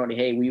will promote,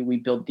 hey, we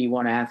build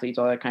D1 athletes,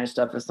 all that kind of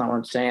stuff. That's not what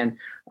I'm saying.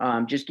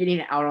 Just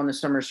getting out on the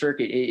summer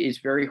circuit is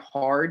very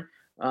hard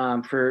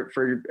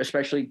for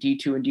especially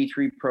D2 and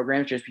D3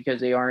 programs, just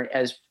because they aren't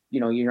as, you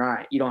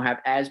don't have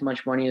as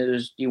much money as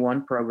those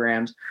D1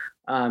 programs.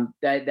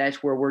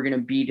 That's where we're going to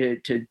be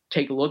to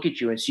take a look at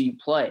you and see you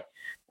play.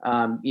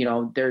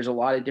 There's a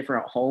lot of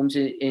different homes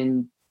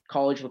in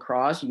college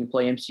lacrosse. You can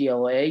play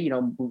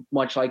MCLA,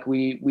 much like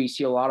we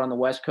see a lot on the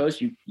West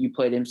Coast. You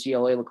played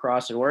MCLA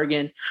lacrosse at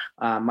Oregon.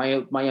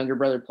 My younger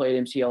brother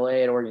played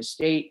MCLA at Oregon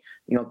State.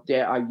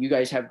 You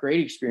guys have great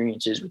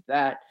experiences with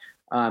that.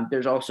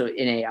 There's also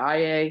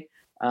NAIA,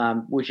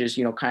 which is,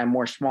 kind of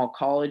more small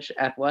college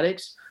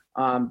athletics.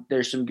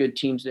 There's some good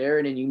teams there.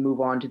 And then you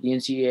move on to the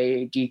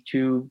NCAA,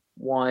 D2,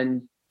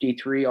 1,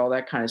 D3, all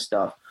that kind of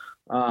stuff.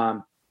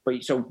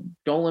 But so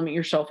don't limit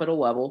yourself at a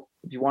level.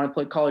 If you want to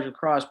play college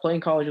lacrosse, playing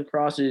college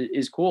lacrosse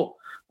is cool.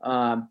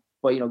 But,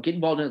 get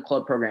involved in the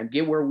club program,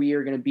 get where we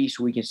are going to be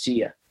so we can see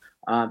you.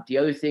 The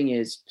other thing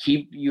is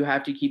you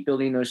have to keep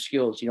building those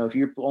skills. If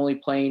you're only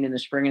playing in the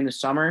spring and the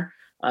summer,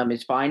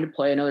 it's fine to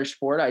play another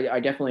sport. I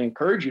definitely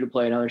encourage you to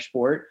play another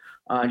sport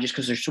just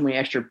because there's so many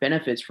extra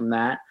benefits from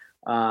that.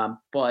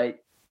 But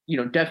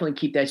definitely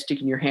keep that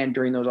stick in your hand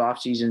during those off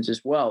seasons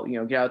as well.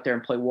 Get out there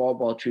and play wall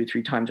ball 2 or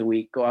 3 times a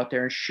week. Go out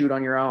there and shoot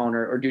on your own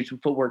or do some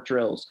footwork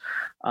drills,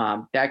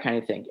 that kind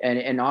of thing.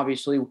 And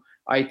obviously,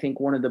 I think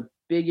one of the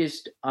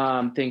biggest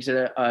things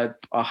that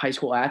a high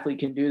school athlete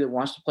can do that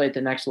wants to play at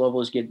the next level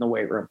is get in the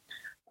weight room.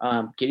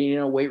 Getting in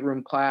a weight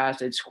room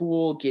class at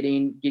school,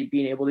 being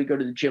able to go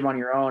to the gym on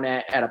your own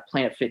at a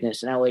Planet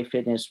Fitness, an LA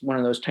Fitness, one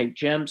of those type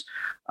gyms,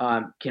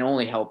 can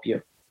only help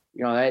you.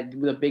 that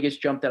the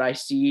biggest jump that I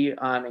see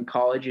in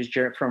college is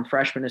from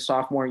freshman to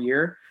sophomore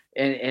year.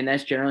 And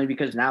that's generally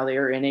because now they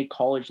are in a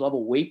college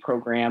level weight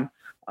program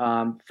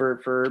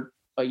for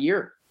a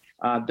year.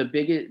 One of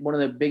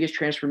the biggest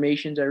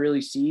transformations I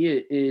really see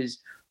is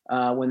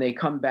when they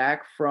come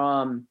back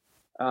from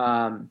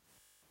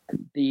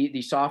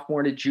the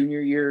sophomore to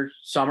junior year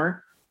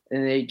summer,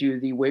 and they do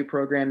the weight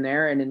program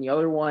there. And then the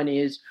other one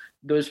is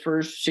those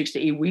first 6 to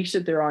 8 weeks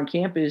that they're on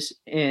campus,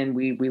 and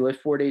we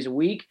lift 4 days a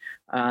week.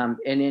 And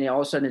then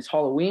all of a sudden it's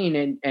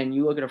Halloween, and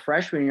you look at a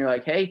freshman and you're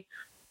like, hey,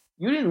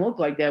 you didn't look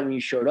like that when you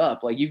showed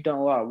up. Like, you've done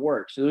a lot of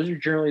work. So those are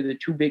generally the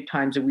two big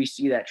times that we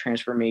see that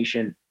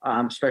transformation,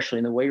 especially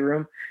in the weight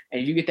room.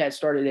 And if you get that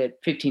started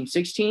at 15,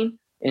 16,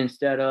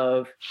 instead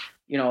of,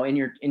 in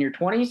your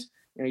 20s,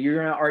 you're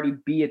going to already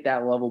be at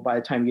that level by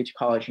the time you get to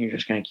college, and you're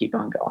just going to keep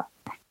on going.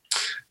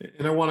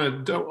 And I want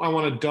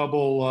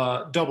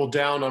to double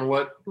down on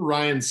what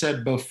Ryan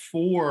said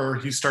before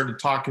he started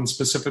talking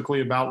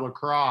specifically about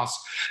lacrosse.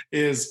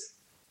 Is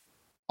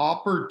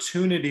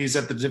opportunities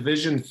at the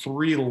Division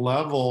III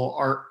level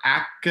are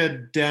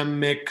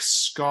academic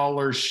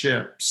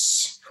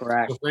scholarships.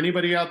 Correct. So for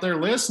anybody out there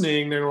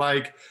listening, they're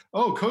like,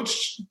 oh,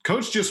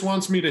 coach just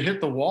wants me to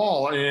hit the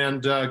wall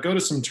and go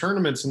to some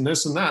tournaments and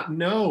this and that.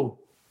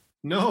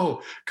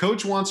 No,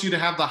 coach wants you to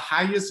have the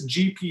highest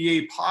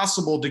GPA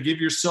possible to give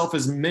yourself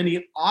as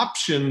many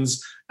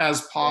options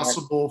as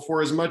possible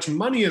for as much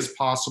money as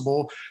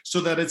possible,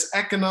 so that it's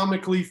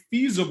economically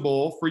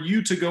feasible for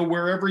you to go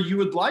wherever you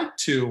would like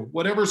to.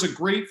 Whatever's a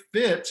great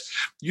fit,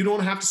 you don't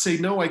have to say,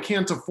 no, I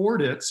can't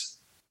afford it.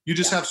 You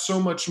just have so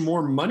much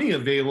more money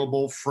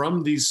available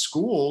from these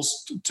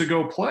schools to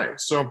go play.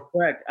 So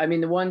correct. I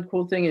mean, the one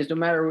cool thing is no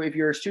matter if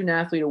you're a student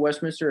athlete at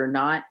Westminster or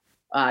not,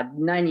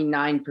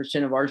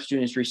 99% of our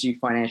students receive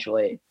financial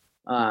aid,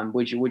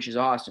 which is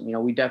awesome.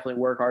 We definitely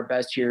work our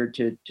best here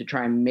to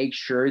try and make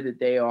sure that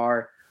they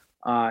are,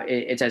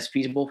 it's as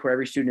feasible for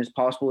every student as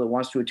possible that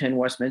wants to attend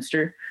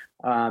Westminster.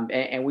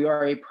 And we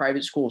are a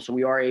private school, so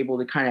we are able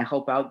to kind of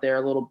help out there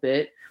a little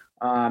bit.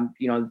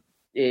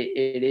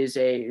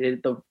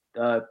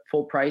 The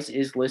full price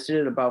is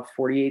listed at about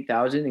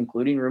 $48,000,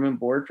 including room and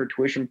board for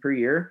tuition per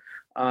year.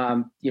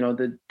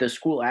 The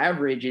school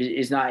average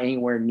is not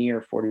anywhere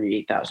near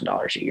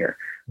 $48,000 a year.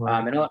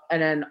 Right.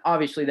 And then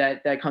obviously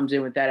that comes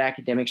in with that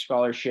academic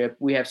scholarship.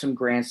 We have some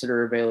grants that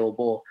are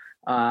available,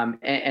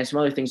 and some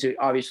other things.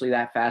 Obviously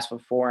that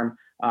FAFSA form.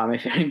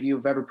 If any of you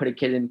have ever put a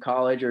kid in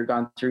college or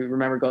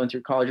remember going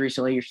through college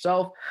recently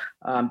yourself,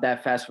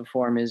 that FAFSA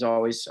form is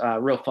always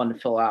real fun to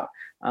fill out.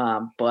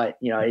 But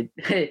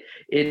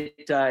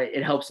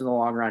it helps in the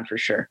long run for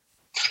sure.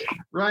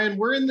 Ryan,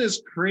 we're in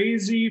this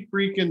crazy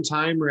freaking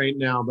time right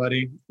now,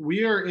 buddy.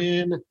 We are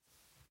in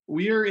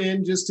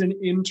just an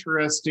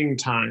interesting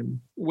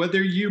time.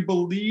 Whether you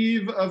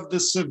believe of the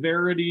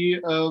severity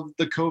of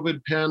the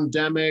COVID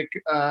pandemic,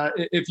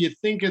 if you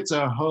think it's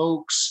a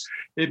hoax,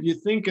 if you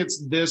think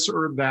it's this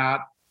or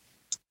that,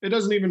 it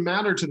doesn't even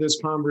matter to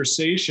this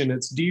conversation.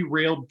 It's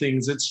derailed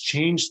things. It's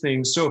changed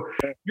things. So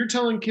you're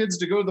telling kids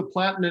to go to the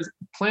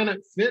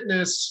Planet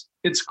Fitness,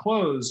 it's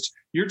closed.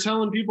 You're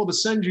telling people to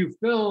send you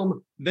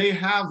film, they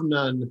have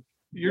none.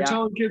 You're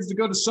telling kids to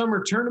go to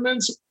summer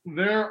tournaments,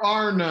 there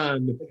are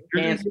none.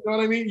 You know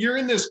what I mean? You're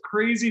in this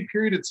crazy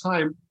period of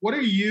time. What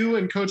are you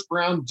and Coach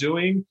Brown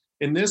doing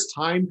in this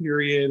time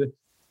period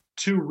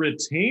to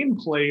retain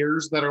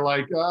players that are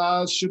like,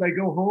 should I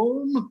go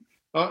home?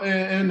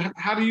 And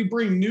how do you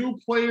bring new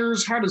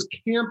players? How does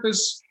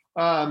campus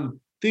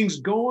things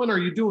going? Are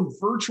you doing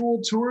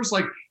virtual tours?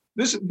 Like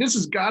this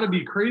has got to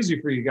be crazy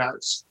for you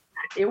guys.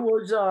 It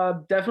was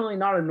definitely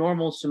not a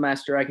normal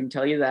semester, I can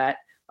tell you that.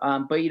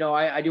 But,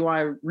 I do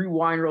want to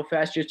rewind real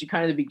fast just to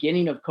kind of the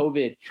beginning of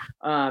COVID.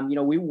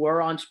 We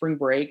were on spring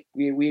break.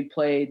 We had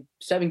played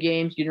 7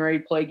 games, getting ready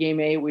to play game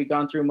 8. We'd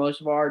gone through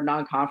most of our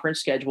non-conference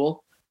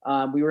schedule.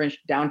 We were in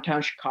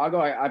downtown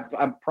Chicago.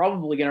 I'm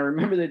probably going to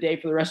remember the day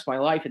for the rest of my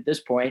life at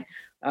this point.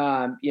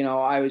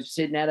 I was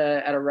sitting at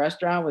a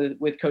restaurant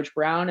with Coach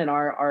Brown and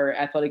our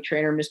athletic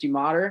trainer, Misty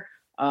Motter.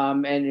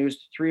 And it was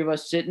the 3 of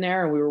us sitting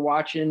there, and we were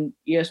watching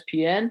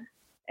ESPN.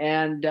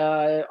 And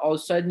all of a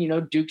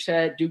sudden,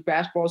 Duke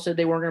basketball said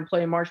they weren't going to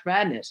play in March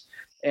Madness.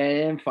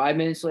 And 5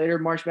 minutes later,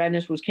 March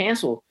Madness was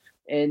canceled.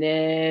 And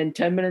then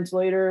 10 minutes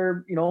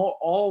later,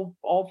 all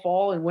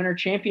fall and winter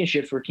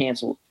championships were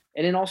canceled.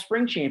 And then all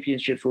spring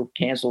championships were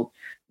canceled.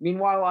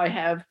 Meanwhile, I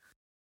have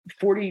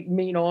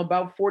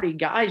about 40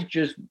 guys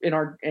just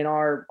on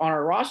our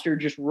roster,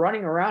 just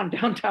running around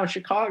downtown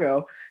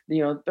Chicago,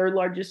 third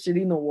largest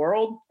city in the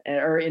world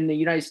or in the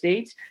United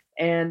States.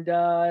 And,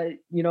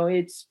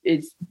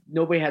 it's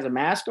nobody has a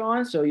mask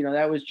on. So,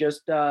 that was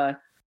just, a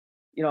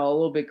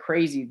little bit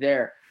crazy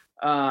there.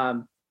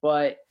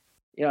 But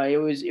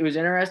it was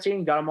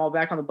interesting. Got them all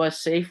back on the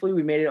bus safely.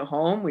 We made it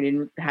home. We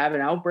didn't have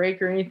an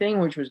outbreak or anything,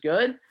 which was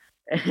good.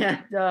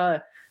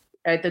 And,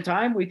 at the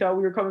time, we thought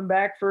we were coming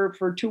back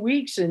for 2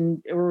 weeks,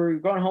 and we were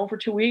going home for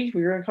 2 weeks.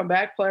 We were going to come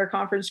back, play our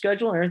conference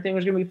schedule, and everything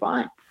was going to be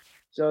fine.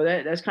 So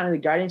that's kind of the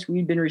guidance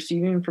we'd been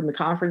receiving from the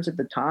conference at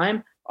the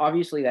time.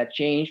 obviously that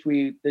changed.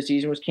 The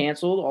season was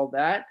canceled, all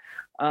that.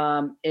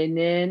 And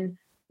then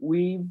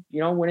we,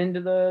 went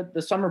into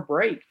the summer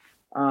break.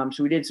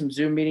 So we did some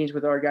Zoom meetings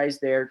with our guys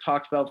there,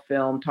 talked about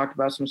film, talked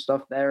about some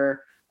stuff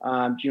there.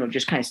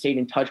 Just kind of stayed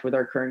in touch with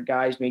our current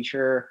guys, made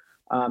sure.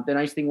 The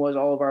nice thing was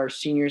all of our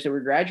seniors that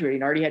were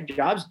graduating already had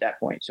jobs at that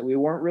point. So we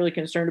weren't really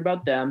concerned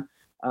about them,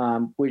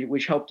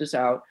 which helped us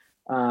out.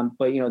 But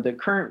the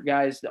current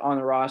guys on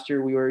the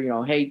roster, we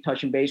were, hey,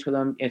 touching base with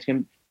them. It's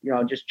going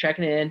to, just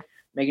checking in,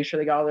 making sure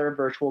they got all their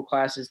virtual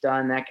classes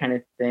done, that kind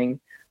of thing.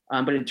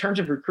 But in terms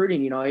of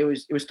recruiting, it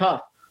was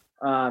tough.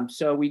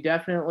 So we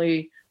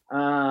definitely,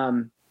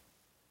 had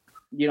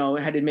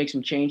to make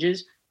some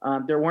changes.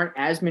 There weren't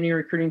as many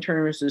recruiting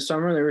tournaments this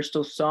summer. There were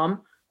still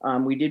some.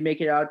 We did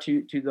make it out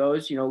to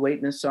those, late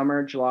in the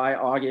summer, July,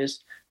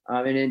 August,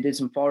 and then did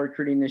some fall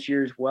recruiting this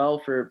year as well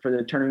for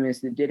the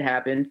tournaments that did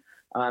happen.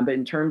 But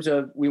in terms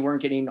of, we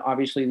weren't getting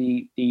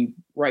obviously the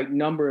right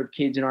number of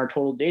kids in our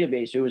total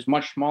database. It was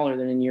much smaller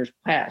than in years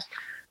past.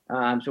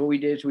 So what we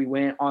did is we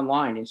went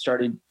online and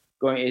started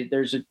going.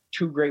 There's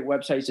two great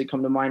websites that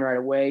come to mind right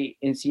away,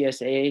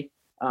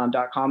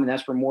 NCSA.com, and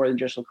that's for more than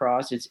just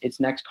lacrosse. It's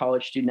Next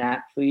College Student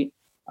Athlete.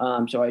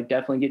 So I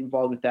definitely get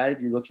involved with that if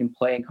you're looking to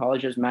play in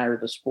college. It doesn't matter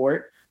the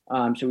sport.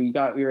 So we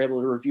were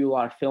able to review a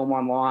lot of film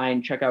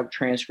online, check out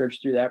transcripts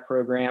through that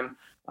program.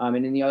 And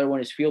then the other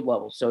one is Field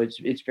Level. So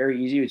it's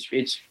very easy.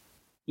 It's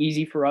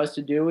easy for us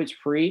to do. It's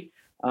free.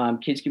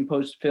 Kids can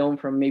post film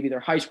from maybe their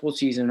high school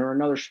season or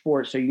another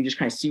sport. So you can just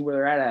kind of see where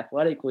they're at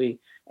athletically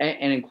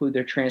and include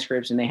their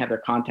transcripts, and they have their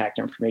contact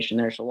information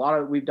there.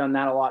 So we've done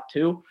that a lot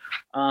too.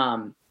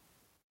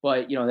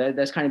 But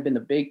that's kind of been the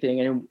big thing.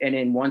 And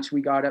then once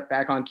we got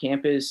back on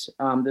campus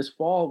this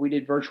fall, we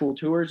did virtual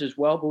tours as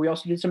well, but we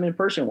also did some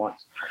in-person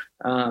ones.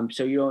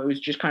 So it was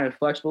just kind of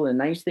flexible. The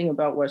nice thing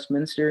about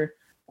Westminster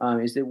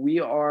is that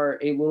we are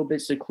a little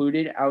bit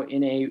secluded out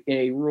in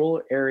a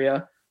rural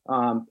area.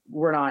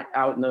 We're not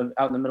out in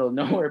the middle of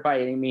nowhere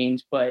by any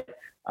means, but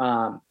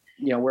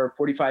we're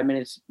 45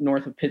 minutes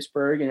north of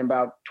Pittsburgh and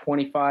about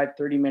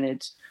 30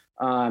 minutes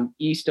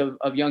east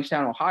of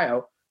Youngstown,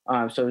 Ohio.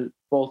 So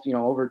both,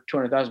 over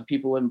 200,000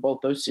 people live in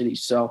both those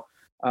cities. So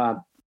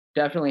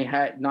definitely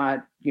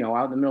not,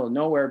 out in the middle of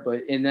nowhere,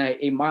 but in a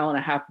 1.5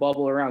 mile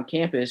bubble around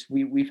campus,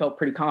 we felt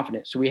pretty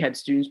confident. So we had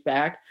students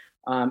back.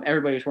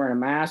 Everybody was wearing a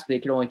mask. They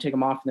could only take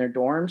them off in their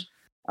dorms.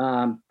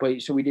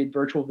 But so we did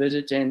virtual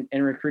visits and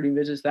recruiting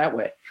visits that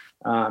way.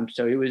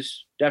 So it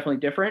was definitely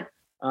different.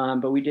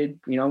 But we did,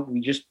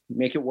 we just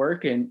make it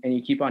work and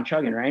you keep on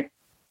chugging, right?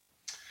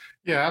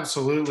 Yeah,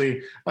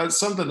 absolutely.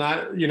 Something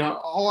that,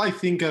 all I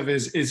think of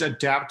is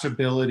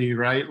adaptability,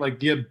 right?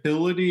 Like the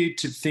ability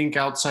to think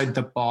outside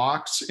the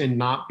box and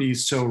not be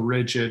so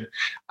rigid.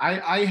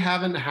 I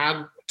haven't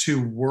had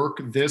to work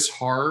this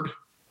hard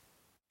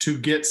to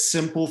get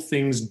simple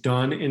things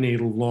done in a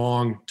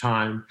long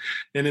time.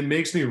 And it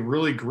makes me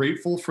really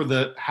grateful for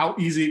how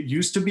easy it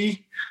used to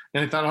be.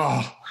 And I thought,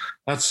 oh,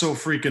 that's so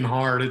freaking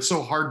hard. It's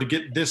so hard to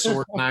get this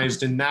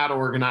organized and that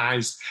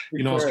organized.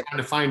 I was trying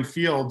to find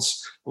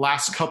fields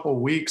last couple of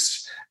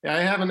weeks.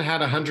 I haven't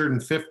had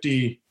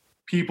 150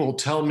 people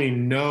tell me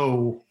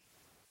no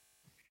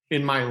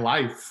in my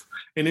life.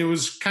 And it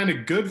was kind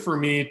of good for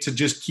me to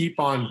just keep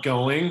on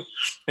going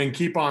and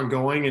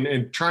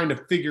trying to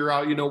figure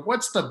out,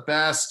 what's the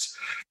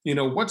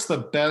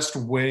best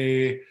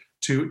way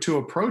to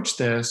approach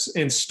this,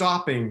 and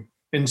stopping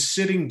and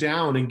sitting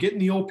down and getting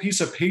the old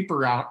piece of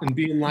paper out and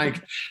being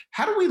like,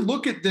 how do we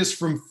look at this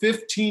from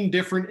 15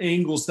 different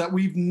angles that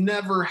we've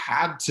never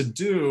had to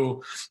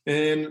do?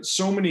 And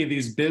so many of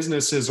these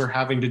businesses are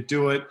having to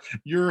do it.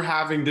 You're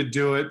having to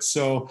do it.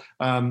 So,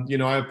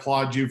 I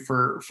applaud you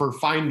for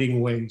finding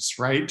ways,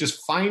 right?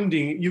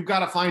 You've got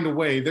to find a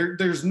way.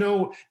 There's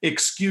no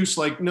excuse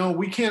like, no,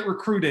 we can't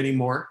recruit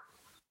anymore.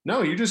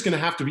 No, you're just going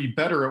to have to be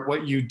better at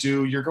what you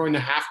do. You're going to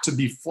have to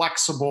be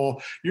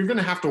flexible. You're going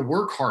to have to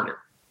work harder.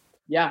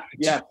 Yeah,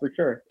 for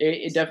sure.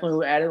 It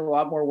definitely added a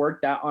lot more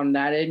work on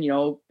that end.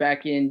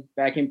 Back in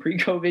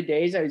pre-COVID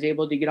days, I was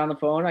able to get on the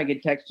phone. I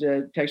could text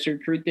a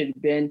recruit that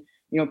had been,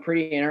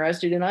 pretty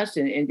interested in us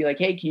and be like,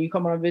 hey, can you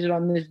come on a visit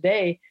on this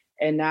day?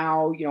 And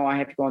now, I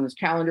have to go on this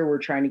calendar. We're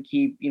trying to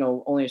keep,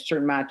 only a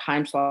certain amount of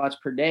time slots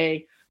per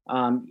day.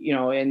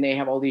 And they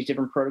have all these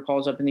different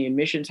protocols up in the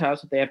admissions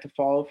house that they have to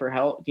follow for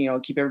help,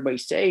 keep everybody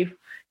safe.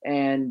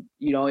 And,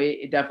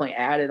 it definitely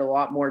added a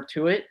lot more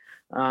to it.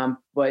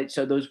 But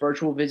so those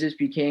virtual visits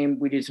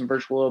we did some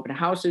virtual open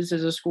houses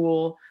as a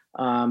school.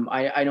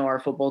 I know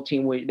our football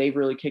team, they've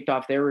really kicked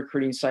off their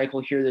recruiting cycle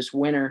here this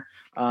winter.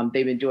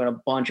 They've been doing a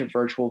bunch of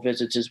virtual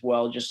visits as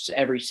well. Just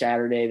every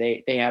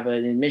Saturday, they have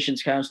an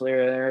admissions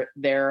counselor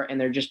there,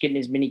 and they're just getting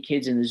as many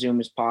kids in the Zoom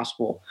as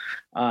possible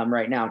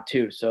right now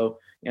too. So,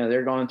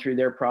 they're going through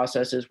their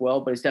process as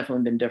well, but it's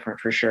definitely been different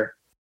for sure.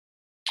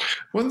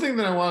 One thing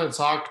that I want to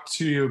talk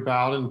to you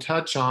about and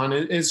touch on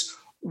is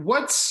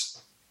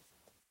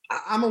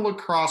I'm a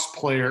lacrosse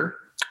player.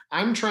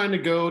 I'm trying to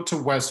go to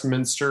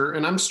Westminster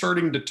and I'm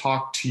starting to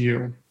talk to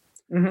you.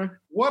 Mm-hmm.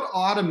 What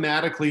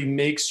automatically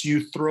makes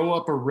you throw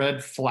up a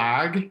red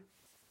flag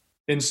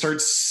and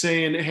start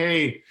saying,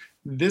 hey,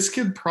 this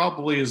kid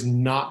probably is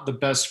not the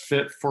best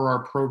fit for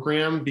our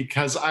program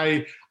because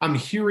I'm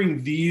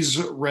hearing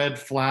these red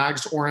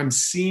flags, or I'm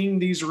seeing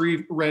these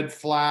red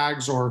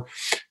flags? Or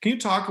can you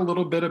talk a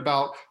little bit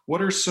about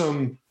what are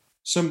some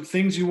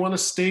things you want to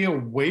stay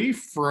away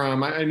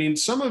from? I mean,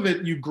 some of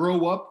it you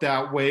grow up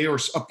that way, or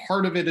a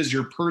part of it is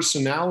your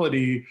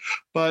personality,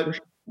 but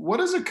what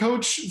does a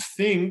coach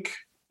think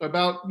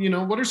about,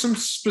 what are some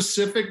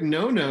specific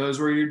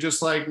no-nos where you're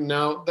just like,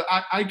 no,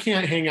 I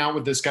can't hang out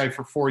with this guy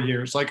for 4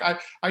 years. Like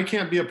I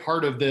can't be a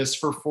part of this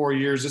for 4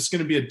 years. It's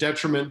going to be a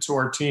detriment to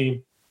our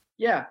team.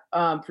 Yeah,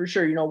 for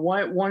sure.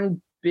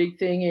 One big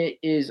thing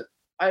is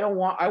I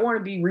want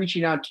to be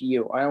reaching out to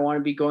you. I don't want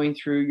to be going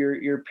through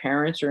your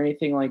parents or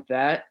anything like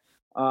that.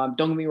 Don't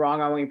get me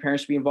wrong. I want your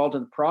parents to be involved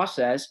in the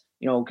process,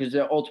 because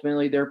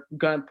ultimately they're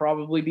going to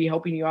probably be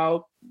helping you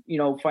out,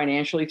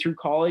 financially through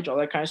college, all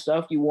that kind of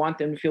stuff. You want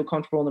them to feel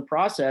comfortable in the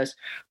process.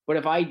 But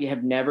if I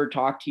have never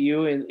talked to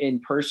you in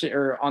person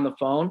or on the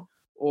phone,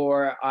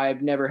 or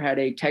I've never had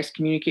a text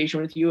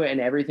communication with you and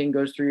everything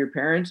goes through your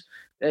parents,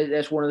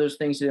 that's one of those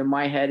things that in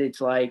my head,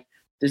 it's like,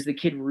 does the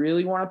kid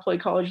really want to play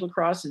college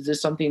lacrosse? Is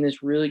this something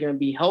that's really going to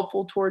be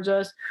helpful towards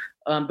us?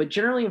 But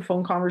generally in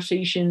phone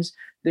conversations,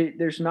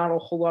 there's not a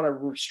whole lot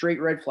of straight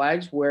red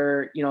flags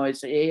where,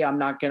 it's, hey, I'm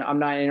not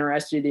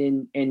interested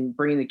in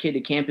bringing the kid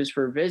to campus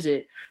for a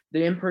visit.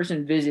 The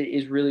in-person visit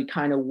is really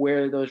kind of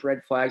where those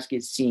red flags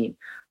get seen.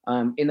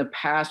 In the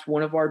past,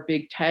 one of our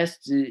big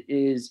tests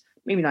is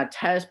maybe not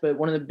test, but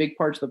one of the big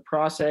parts of the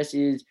process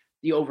is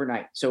the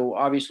overnight. So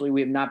obviously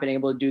we have not been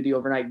able to do the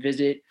overnight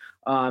visit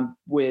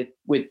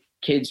with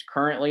kids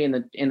currently in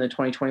the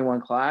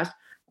 2021 class.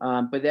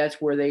 But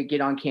that's where they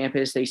get on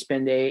campus. They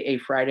spend a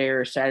Friday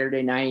or a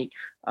Saturday night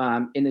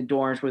in the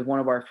dorms with one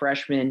of our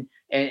freshmen,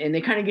 and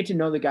they kind of get to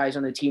know the guys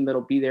on the team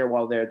that'll be there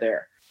while they're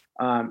there,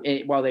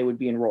 while they would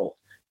be enrolled.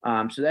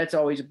 So that's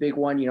always a big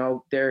one.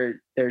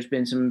 There's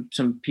been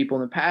some people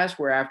in the past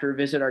where after a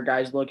visit, our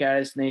guys look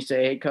at us and they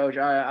say, hey, coach,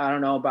 I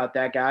don't know about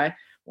that guy.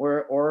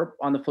 Or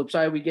on the flip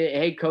side, we get,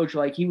 hey, coach,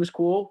 like he was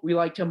cool. We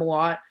liked him a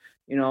lot.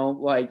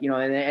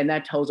 And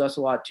that tells us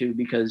a lot too,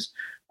 because,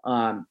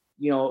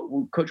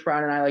 Coach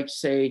Brown and I like to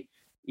say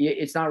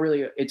it's not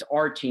really, it's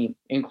our team,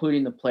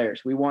 including the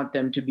players. We want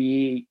them to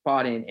be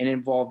bought in and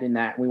involved in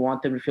that. We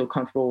want them to feel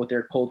comfortable with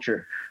their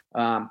culture.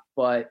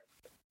 But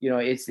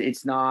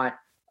it's not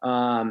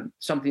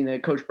something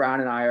that Coach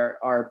Brown and I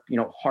are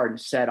hard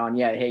and set on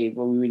yet. Hey,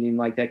 well, we didn't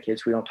like that kid,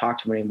 so we don't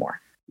talk to him anymore.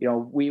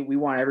 We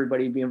want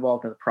everybody to be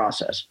involved in the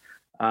process.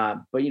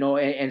 But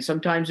and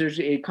sometimes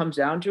it comes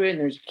down to it, and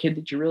there's a kid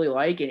that you really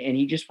like, and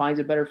he just finds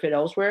a better fit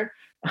elsewhere.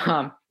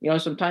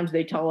 Sometimes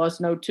they tell us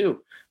no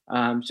too.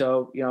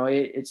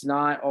 It's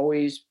not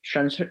always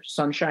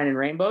sunshine and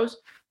rainbows,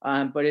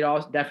 but it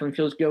also definitely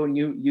feels good when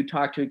you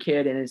talk to a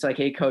kid and it's like,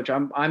 hey, coach,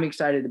 I'm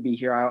excited to be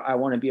here. I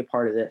want to be a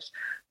part of this.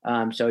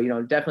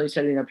 Definitely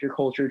setting up your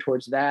culture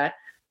towards that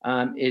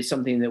is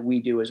something that we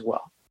do as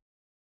well.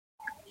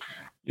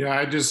 Yeah,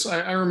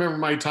 I remember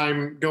my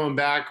time going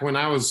back when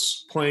I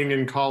was playing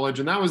in college,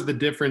 and that was the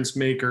difference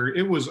maker.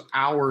 It was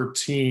our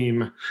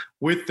team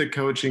with the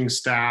coaching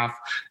staff,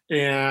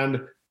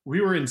 and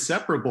we were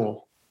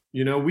inseparable.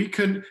 You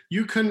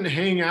couldn't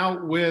hang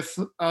out with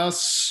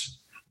us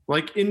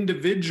like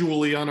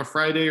individually on a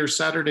Friday or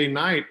Saturday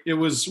night.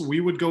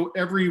 We would go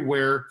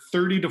everywhere,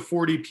 30 to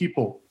 40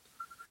 people.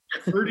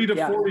 30 to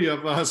 40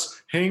 of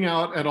us hang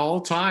out at all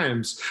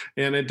times.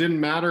 And it didn't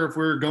matter if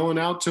we were going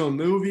out to a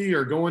movie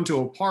or going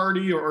to a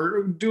party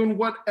or doing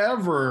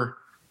whatever.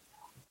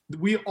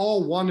 We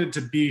all wanted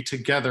to be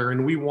together,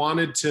 and we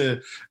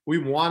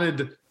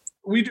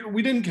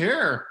didn't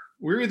care.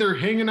 We were either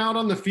hanging out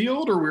on the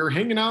field or we were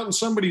hanging out in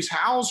somebody's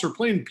house or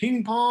playing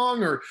ping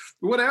pong or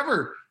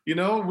whatever.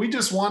 We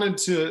just wanted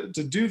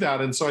to do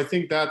that. And so I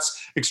think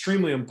that's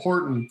extremely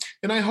important.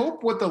 And I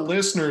hope what the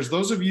listeners,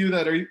 those of you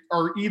that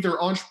are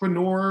either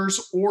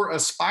entrepreneurs or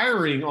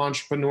aspiring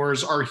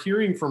entrepreneurs, are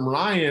hearing from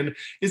Ryan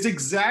is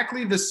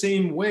exactly the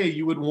same way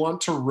you would want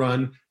to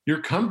run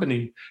your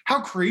company.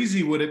 How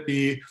crazy would it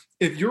be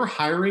if your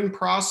hiring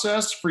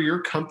process for your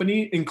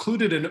company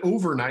included an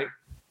overnight?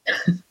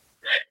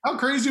 How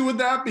crazy would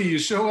that be? You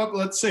show up,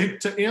 let's say,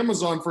 to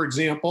Amazon, for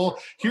example.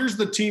 Here's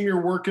the team you're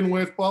working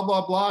with, blah,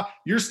 blah, blah.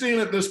 You're staying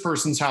at this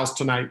person's house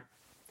tonight.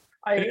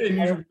 And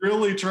you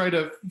really try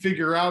to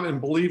figure out and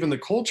believe in the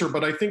culture.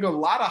 But I think a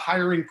lot of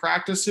hiring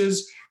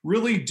practices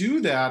really do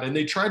that. And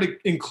they try to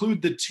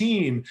include the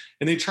team,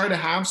 and they try to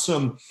have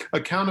some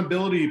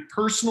accountability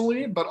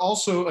personally, but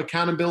also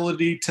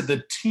accountability to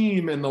the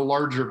team and the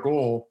larger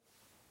goal.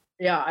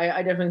 Yeah,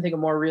 I definitely think a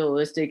more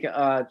realistic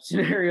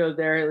scenario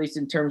there, at least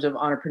in terms of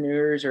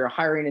entrepreneurs or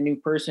hiring a new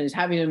person, is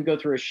having them go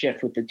through a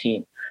shift with the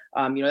team.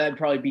 That'd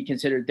probably be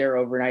considered their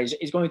overnight,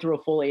 is going through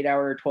a full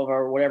 8-hour,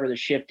 12-hour, whatever the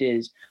shift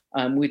is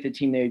with the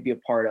team they would be a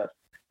part of.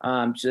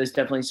 So that's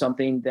definitely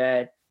something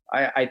that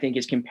I think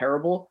is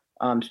comparable,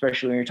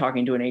 especially when you're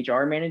talking to an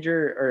HR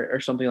manager or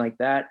something like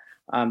that.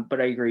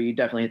 But I agree, you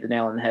definitely hit the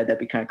nail on the head. That'd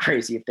be kind of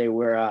crazy if they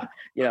were,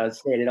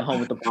 stayed at home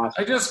with the boss.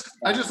 I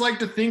just like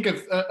to think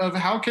of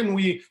how can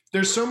we,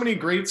 there's so many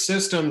great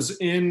systems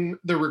in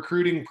the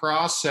recruiting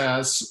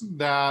process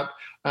that,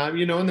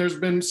 and there's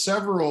been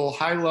several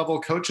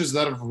high-level coaches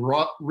that have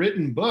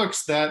written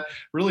books that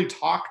really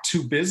talk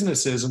to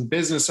businesses and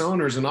business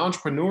owners and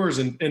entrepreneurs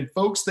and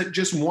folks that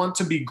just want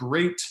to be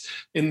great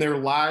in their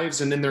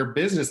lives and in their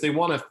business. They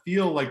want to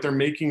feel like they're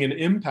making an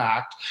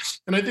impact.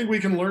 And I think we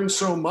can learn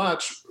so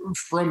much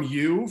from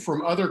you,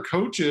 from other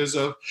coaches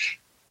of,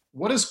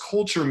 what does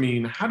culture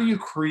mean? How do you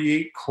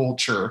create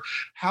culture?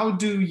 How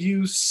do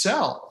you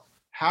sell?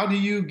 How do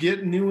you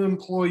get new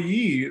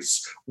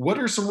employees? What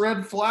are some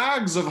red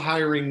flags of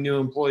hiring new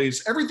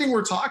employees? Everything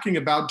we're talking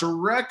about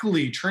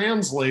directly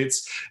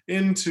translates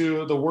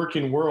into the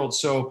working world.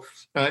 So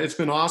it's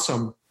been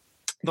awesome.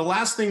 The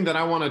last thing that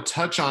I want to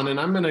touch on, and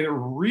I'm going to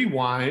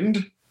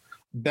rewind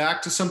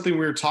back to something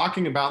we were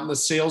talking about in the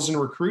sales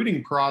and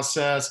recruiting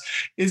process,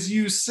 is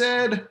you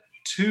said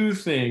two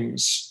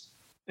things.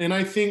 And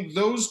I think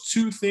those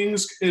two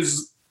things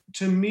is,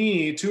 to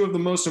me, two of the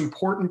most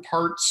important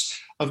parts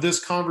of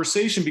this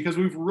conversation, because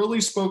we've really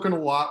spoken a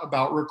lot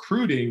about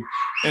recruiting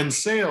and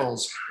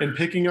sales and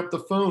picking up the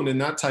phone and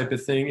that type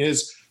of thing,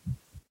 is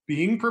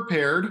being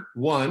prepared.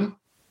 One,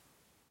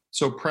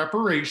 so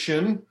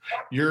preparation,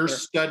 you're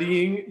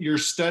studying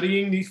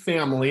the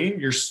family,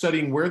 you're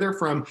studying where they're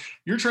from,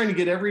 you're trying to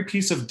get every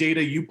piece of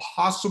data you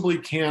possibly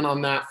can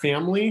on that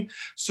family.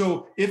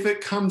 So if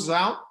it comes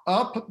up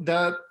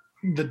that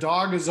the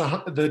dad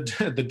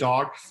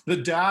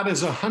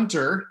is a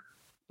hunter,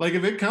 like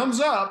if it comes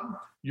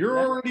up, you're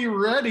already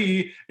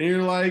ready and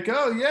you're like,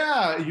 oh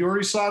yeah, you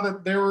already saw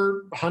that they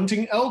were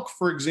hunting elk,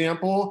 for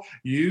example.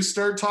 You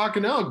start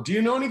talking elk. Do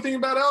you know anything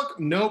about elk?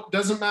 Nope,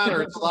 doesn't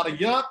matter. It's a lot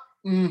of yup.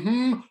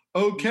 Mm-hmm.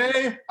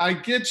 Okay, I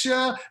get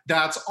you.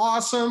 That's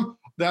awesome.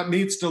 That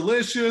meat's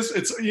delicious.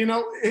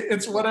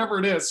 It's whatever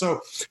it is.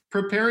 So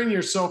preparing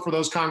yourself for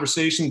those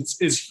conversations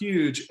is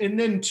huge. And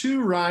then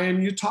two,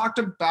 Ryan, you talked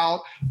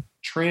about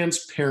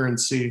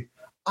transparency.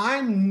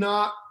 I'm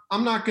not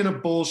going to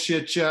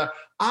bullshit you.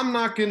 I'm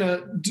not going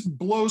to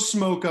blow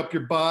smoke up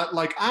your butt.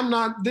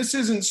 This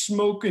isn't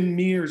smoke and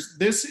mirrors.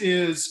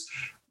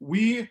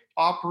 We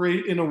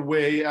operate in a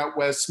way at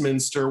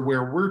Westminster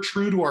where we're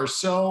true to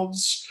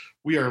ourselves.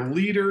 We are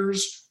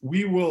leaders.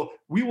 We will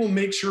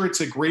make sure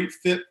it's a great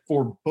fit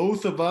for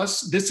both of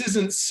us. This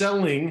isn't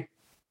selling.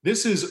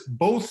 This is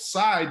both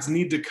sides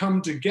need to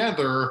come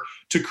together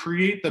to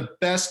create the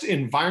best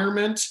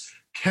environment,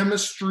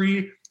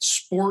 chemistry,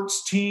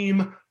 sports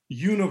team,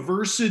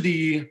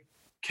 university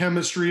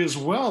chemistry as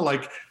well.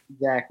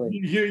 Exactly.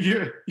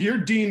 Your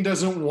dean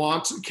doesn't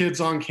want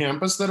kids on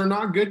campus that are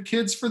not good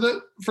kids for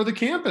the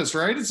campus,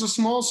 right? It's a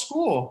small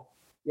school.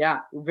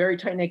 Yeah, very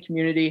tight-knit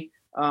community.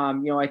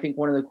 I think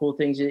one of the cool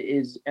things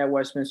is at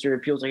Westminster,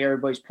 it feels like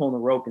everybody's pulling the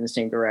rope in the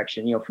same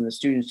direction, from the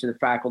students to the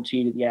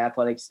faculty to the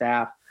athletic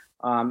staff,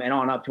 and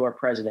on up to our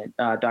president,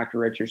 Dr.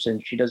 Richardson.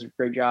 She does a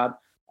great job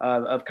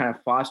of kind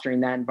of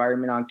fostering that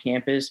environment on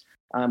campus.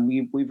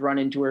 We've run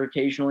into her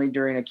occasionally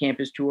during a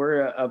campus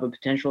tour of a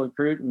potential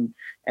recruit,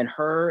 and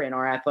her and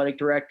our athletic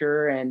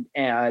director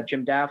and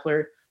Jim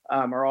Daffler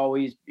are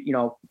always,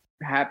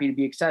 happy to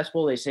be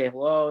accessible. They say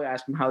hello,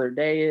 ask them how their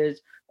day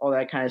is, all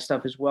that kind of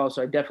stuff as well.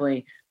 So I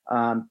definitely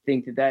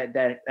think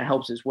that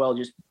helps as well.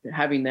 Just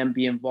having them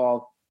be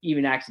involved,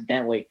 even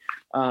accidentally,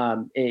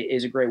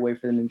 is a great way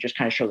for them to just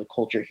kind of show the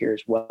culture here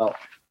as well.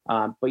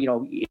 But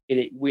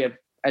we have,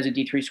 as a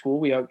D3 school,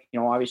 we have,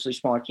 obviously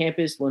smaller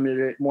campus,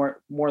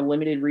 more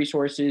limited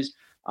resources.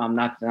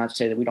 Not to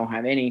say that we don't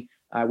have any.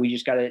 We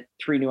just got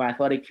 3 new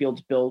athletic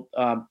fields built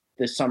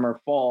this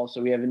summer, fall.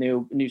 So we have a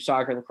new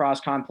soccer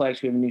lacrosse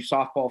complex. We have a new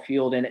softball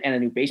field and a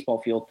new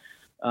baseball field,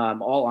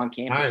 all on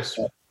campus. Nice.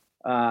 So,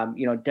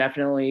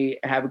 definitely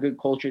have a good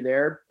culture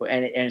there,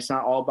 and it's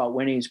not all about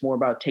winning. It's more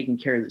about taking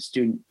care of the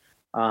student.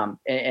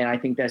 And I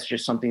think that's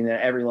just something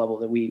that every level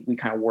that we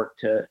kind of work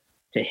to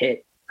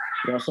hit.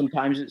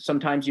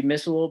 Sometimes you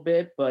miss a little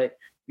bit, but if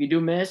you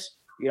do miss,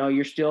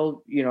 you're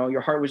still,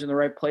 your heart was in the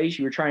right place.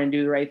 You were trying to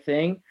do the right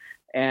thing.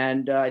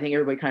 And I think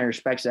everybody kind of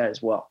respects that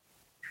as well.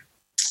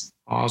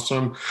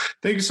 Awesome.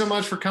 Thank you so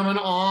much for coming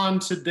on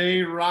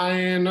today,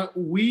 Ryan.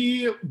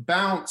 We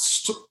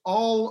bounced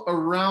all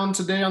around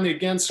today on the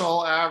Against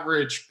All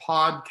Average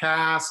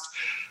podcast.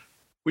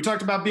 We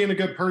talked about being a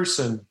good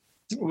person.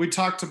 We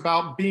talked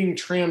about being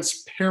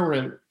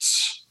transparent.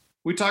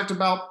 We talked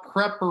about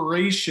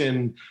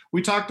preparation.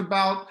 We talked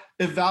about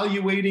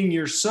evaluating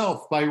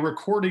yourself by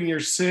recording your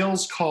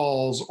sales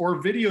calls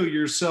or video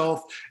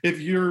yourself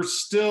if you're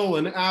still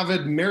an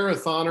avid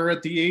marathoner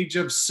at the age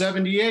of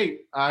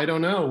 78. I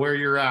don't know where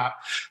you're at.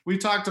 We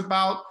talked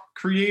about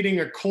creating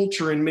a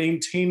culture and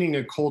maintaining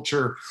a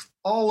culture.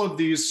 All of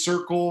these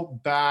circle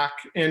back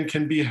and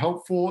can be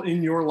helpful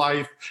in your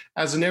life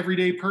as an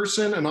everyday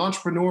person, an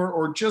entrepreneur,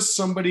 or just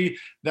somebody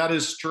that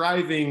is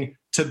striving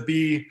to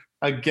be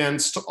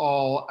against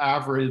all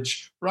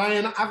average.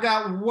 Ryan, I've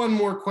got one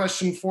more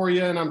question for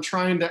you, and I'm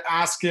trying to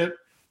ask it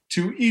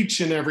to each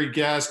and every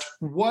guest,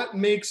 what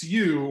makes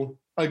you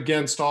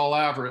against all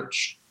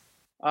average?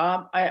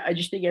 I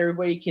just think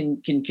everybody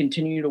can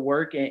continue to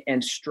work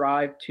and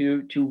strive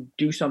to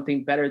do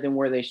something better than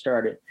where they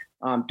started.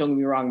 Don't get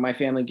me wrong, my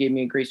family gave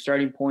me a great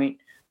starting point,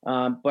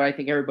 but I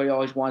think everybody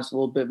always wants a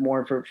little bit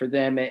more for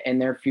them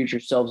and their future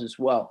selves as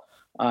well.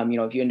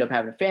 If you end up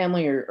having a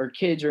family or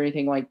kids or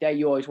anything like that,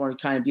 you always want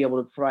to kind of be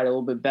able to provide a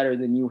little bit better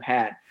than you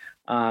had.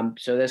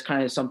 So that's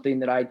kind of something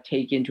that I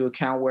take into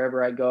account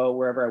wherever I go,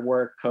 wherever I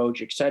work,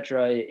 coach,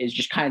 etc., is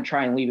just kind of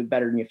try and leave it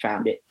better than you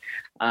found it.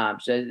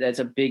 So that's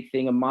a big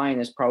thing of mine.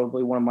 That's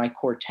probably one of my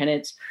core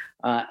tenets,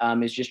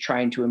 is just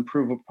trying to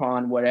improve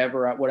upon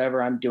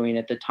whatever I'm doing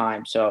at the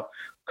time. So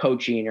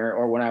coaching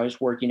or when I was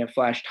working at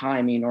Flash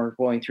Timing or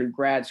going through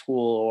grad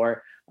school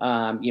or,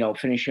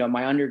 finishing up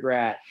my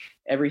undergrad,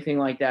 everything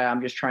like that.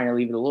 I'm just trying to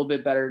leave it a little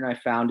bit better than I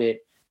found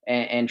it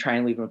and try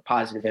and leave a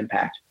positive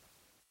impact.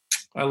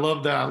 I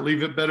love that.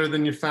 Leave it better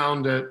than you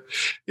found it.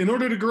 In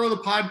order to grow the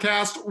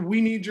podcast,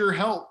 we need your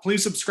help.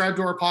 Please subscribe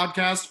to our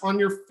podcast on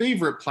your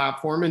favorite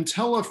platform and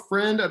tell a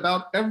friend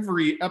about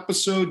every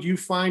episode you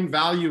find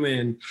value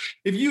in.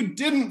 If you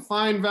didn't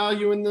find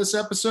value in this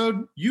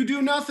episode, you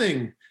do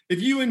nothing.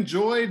 If you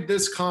enjoyed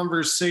this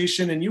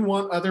conversation and you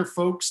want other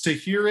folks to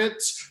hear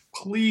it,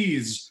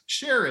 please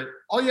share it.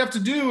 All you have to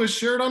do is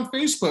share it on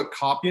Facebook,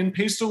 copy and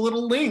paste a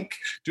little link,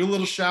 do a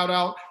little shout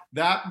out.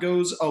 That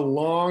goes a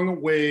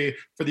long way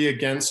for the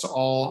Against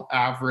All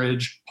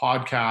Average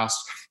podcast.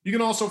 You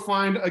can also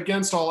find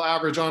Against All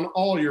Average on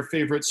all your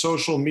favorite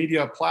social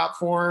media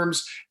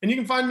platforms. And you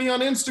can find me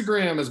on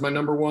Instagram as my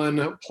number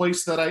one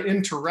place that I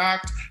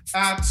interact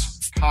at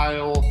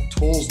Kyle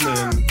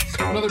Tolsman.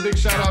 Another big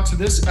shout out to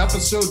this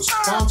episode's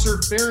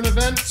sponsor, Fair and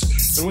Event.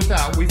 And with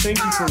that, we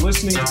thank you for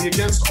listening to the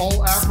Against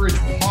All Average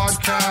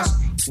podcast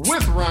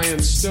with Ryan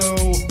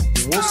Stowe.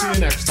 We'll see you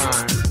next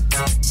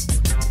time.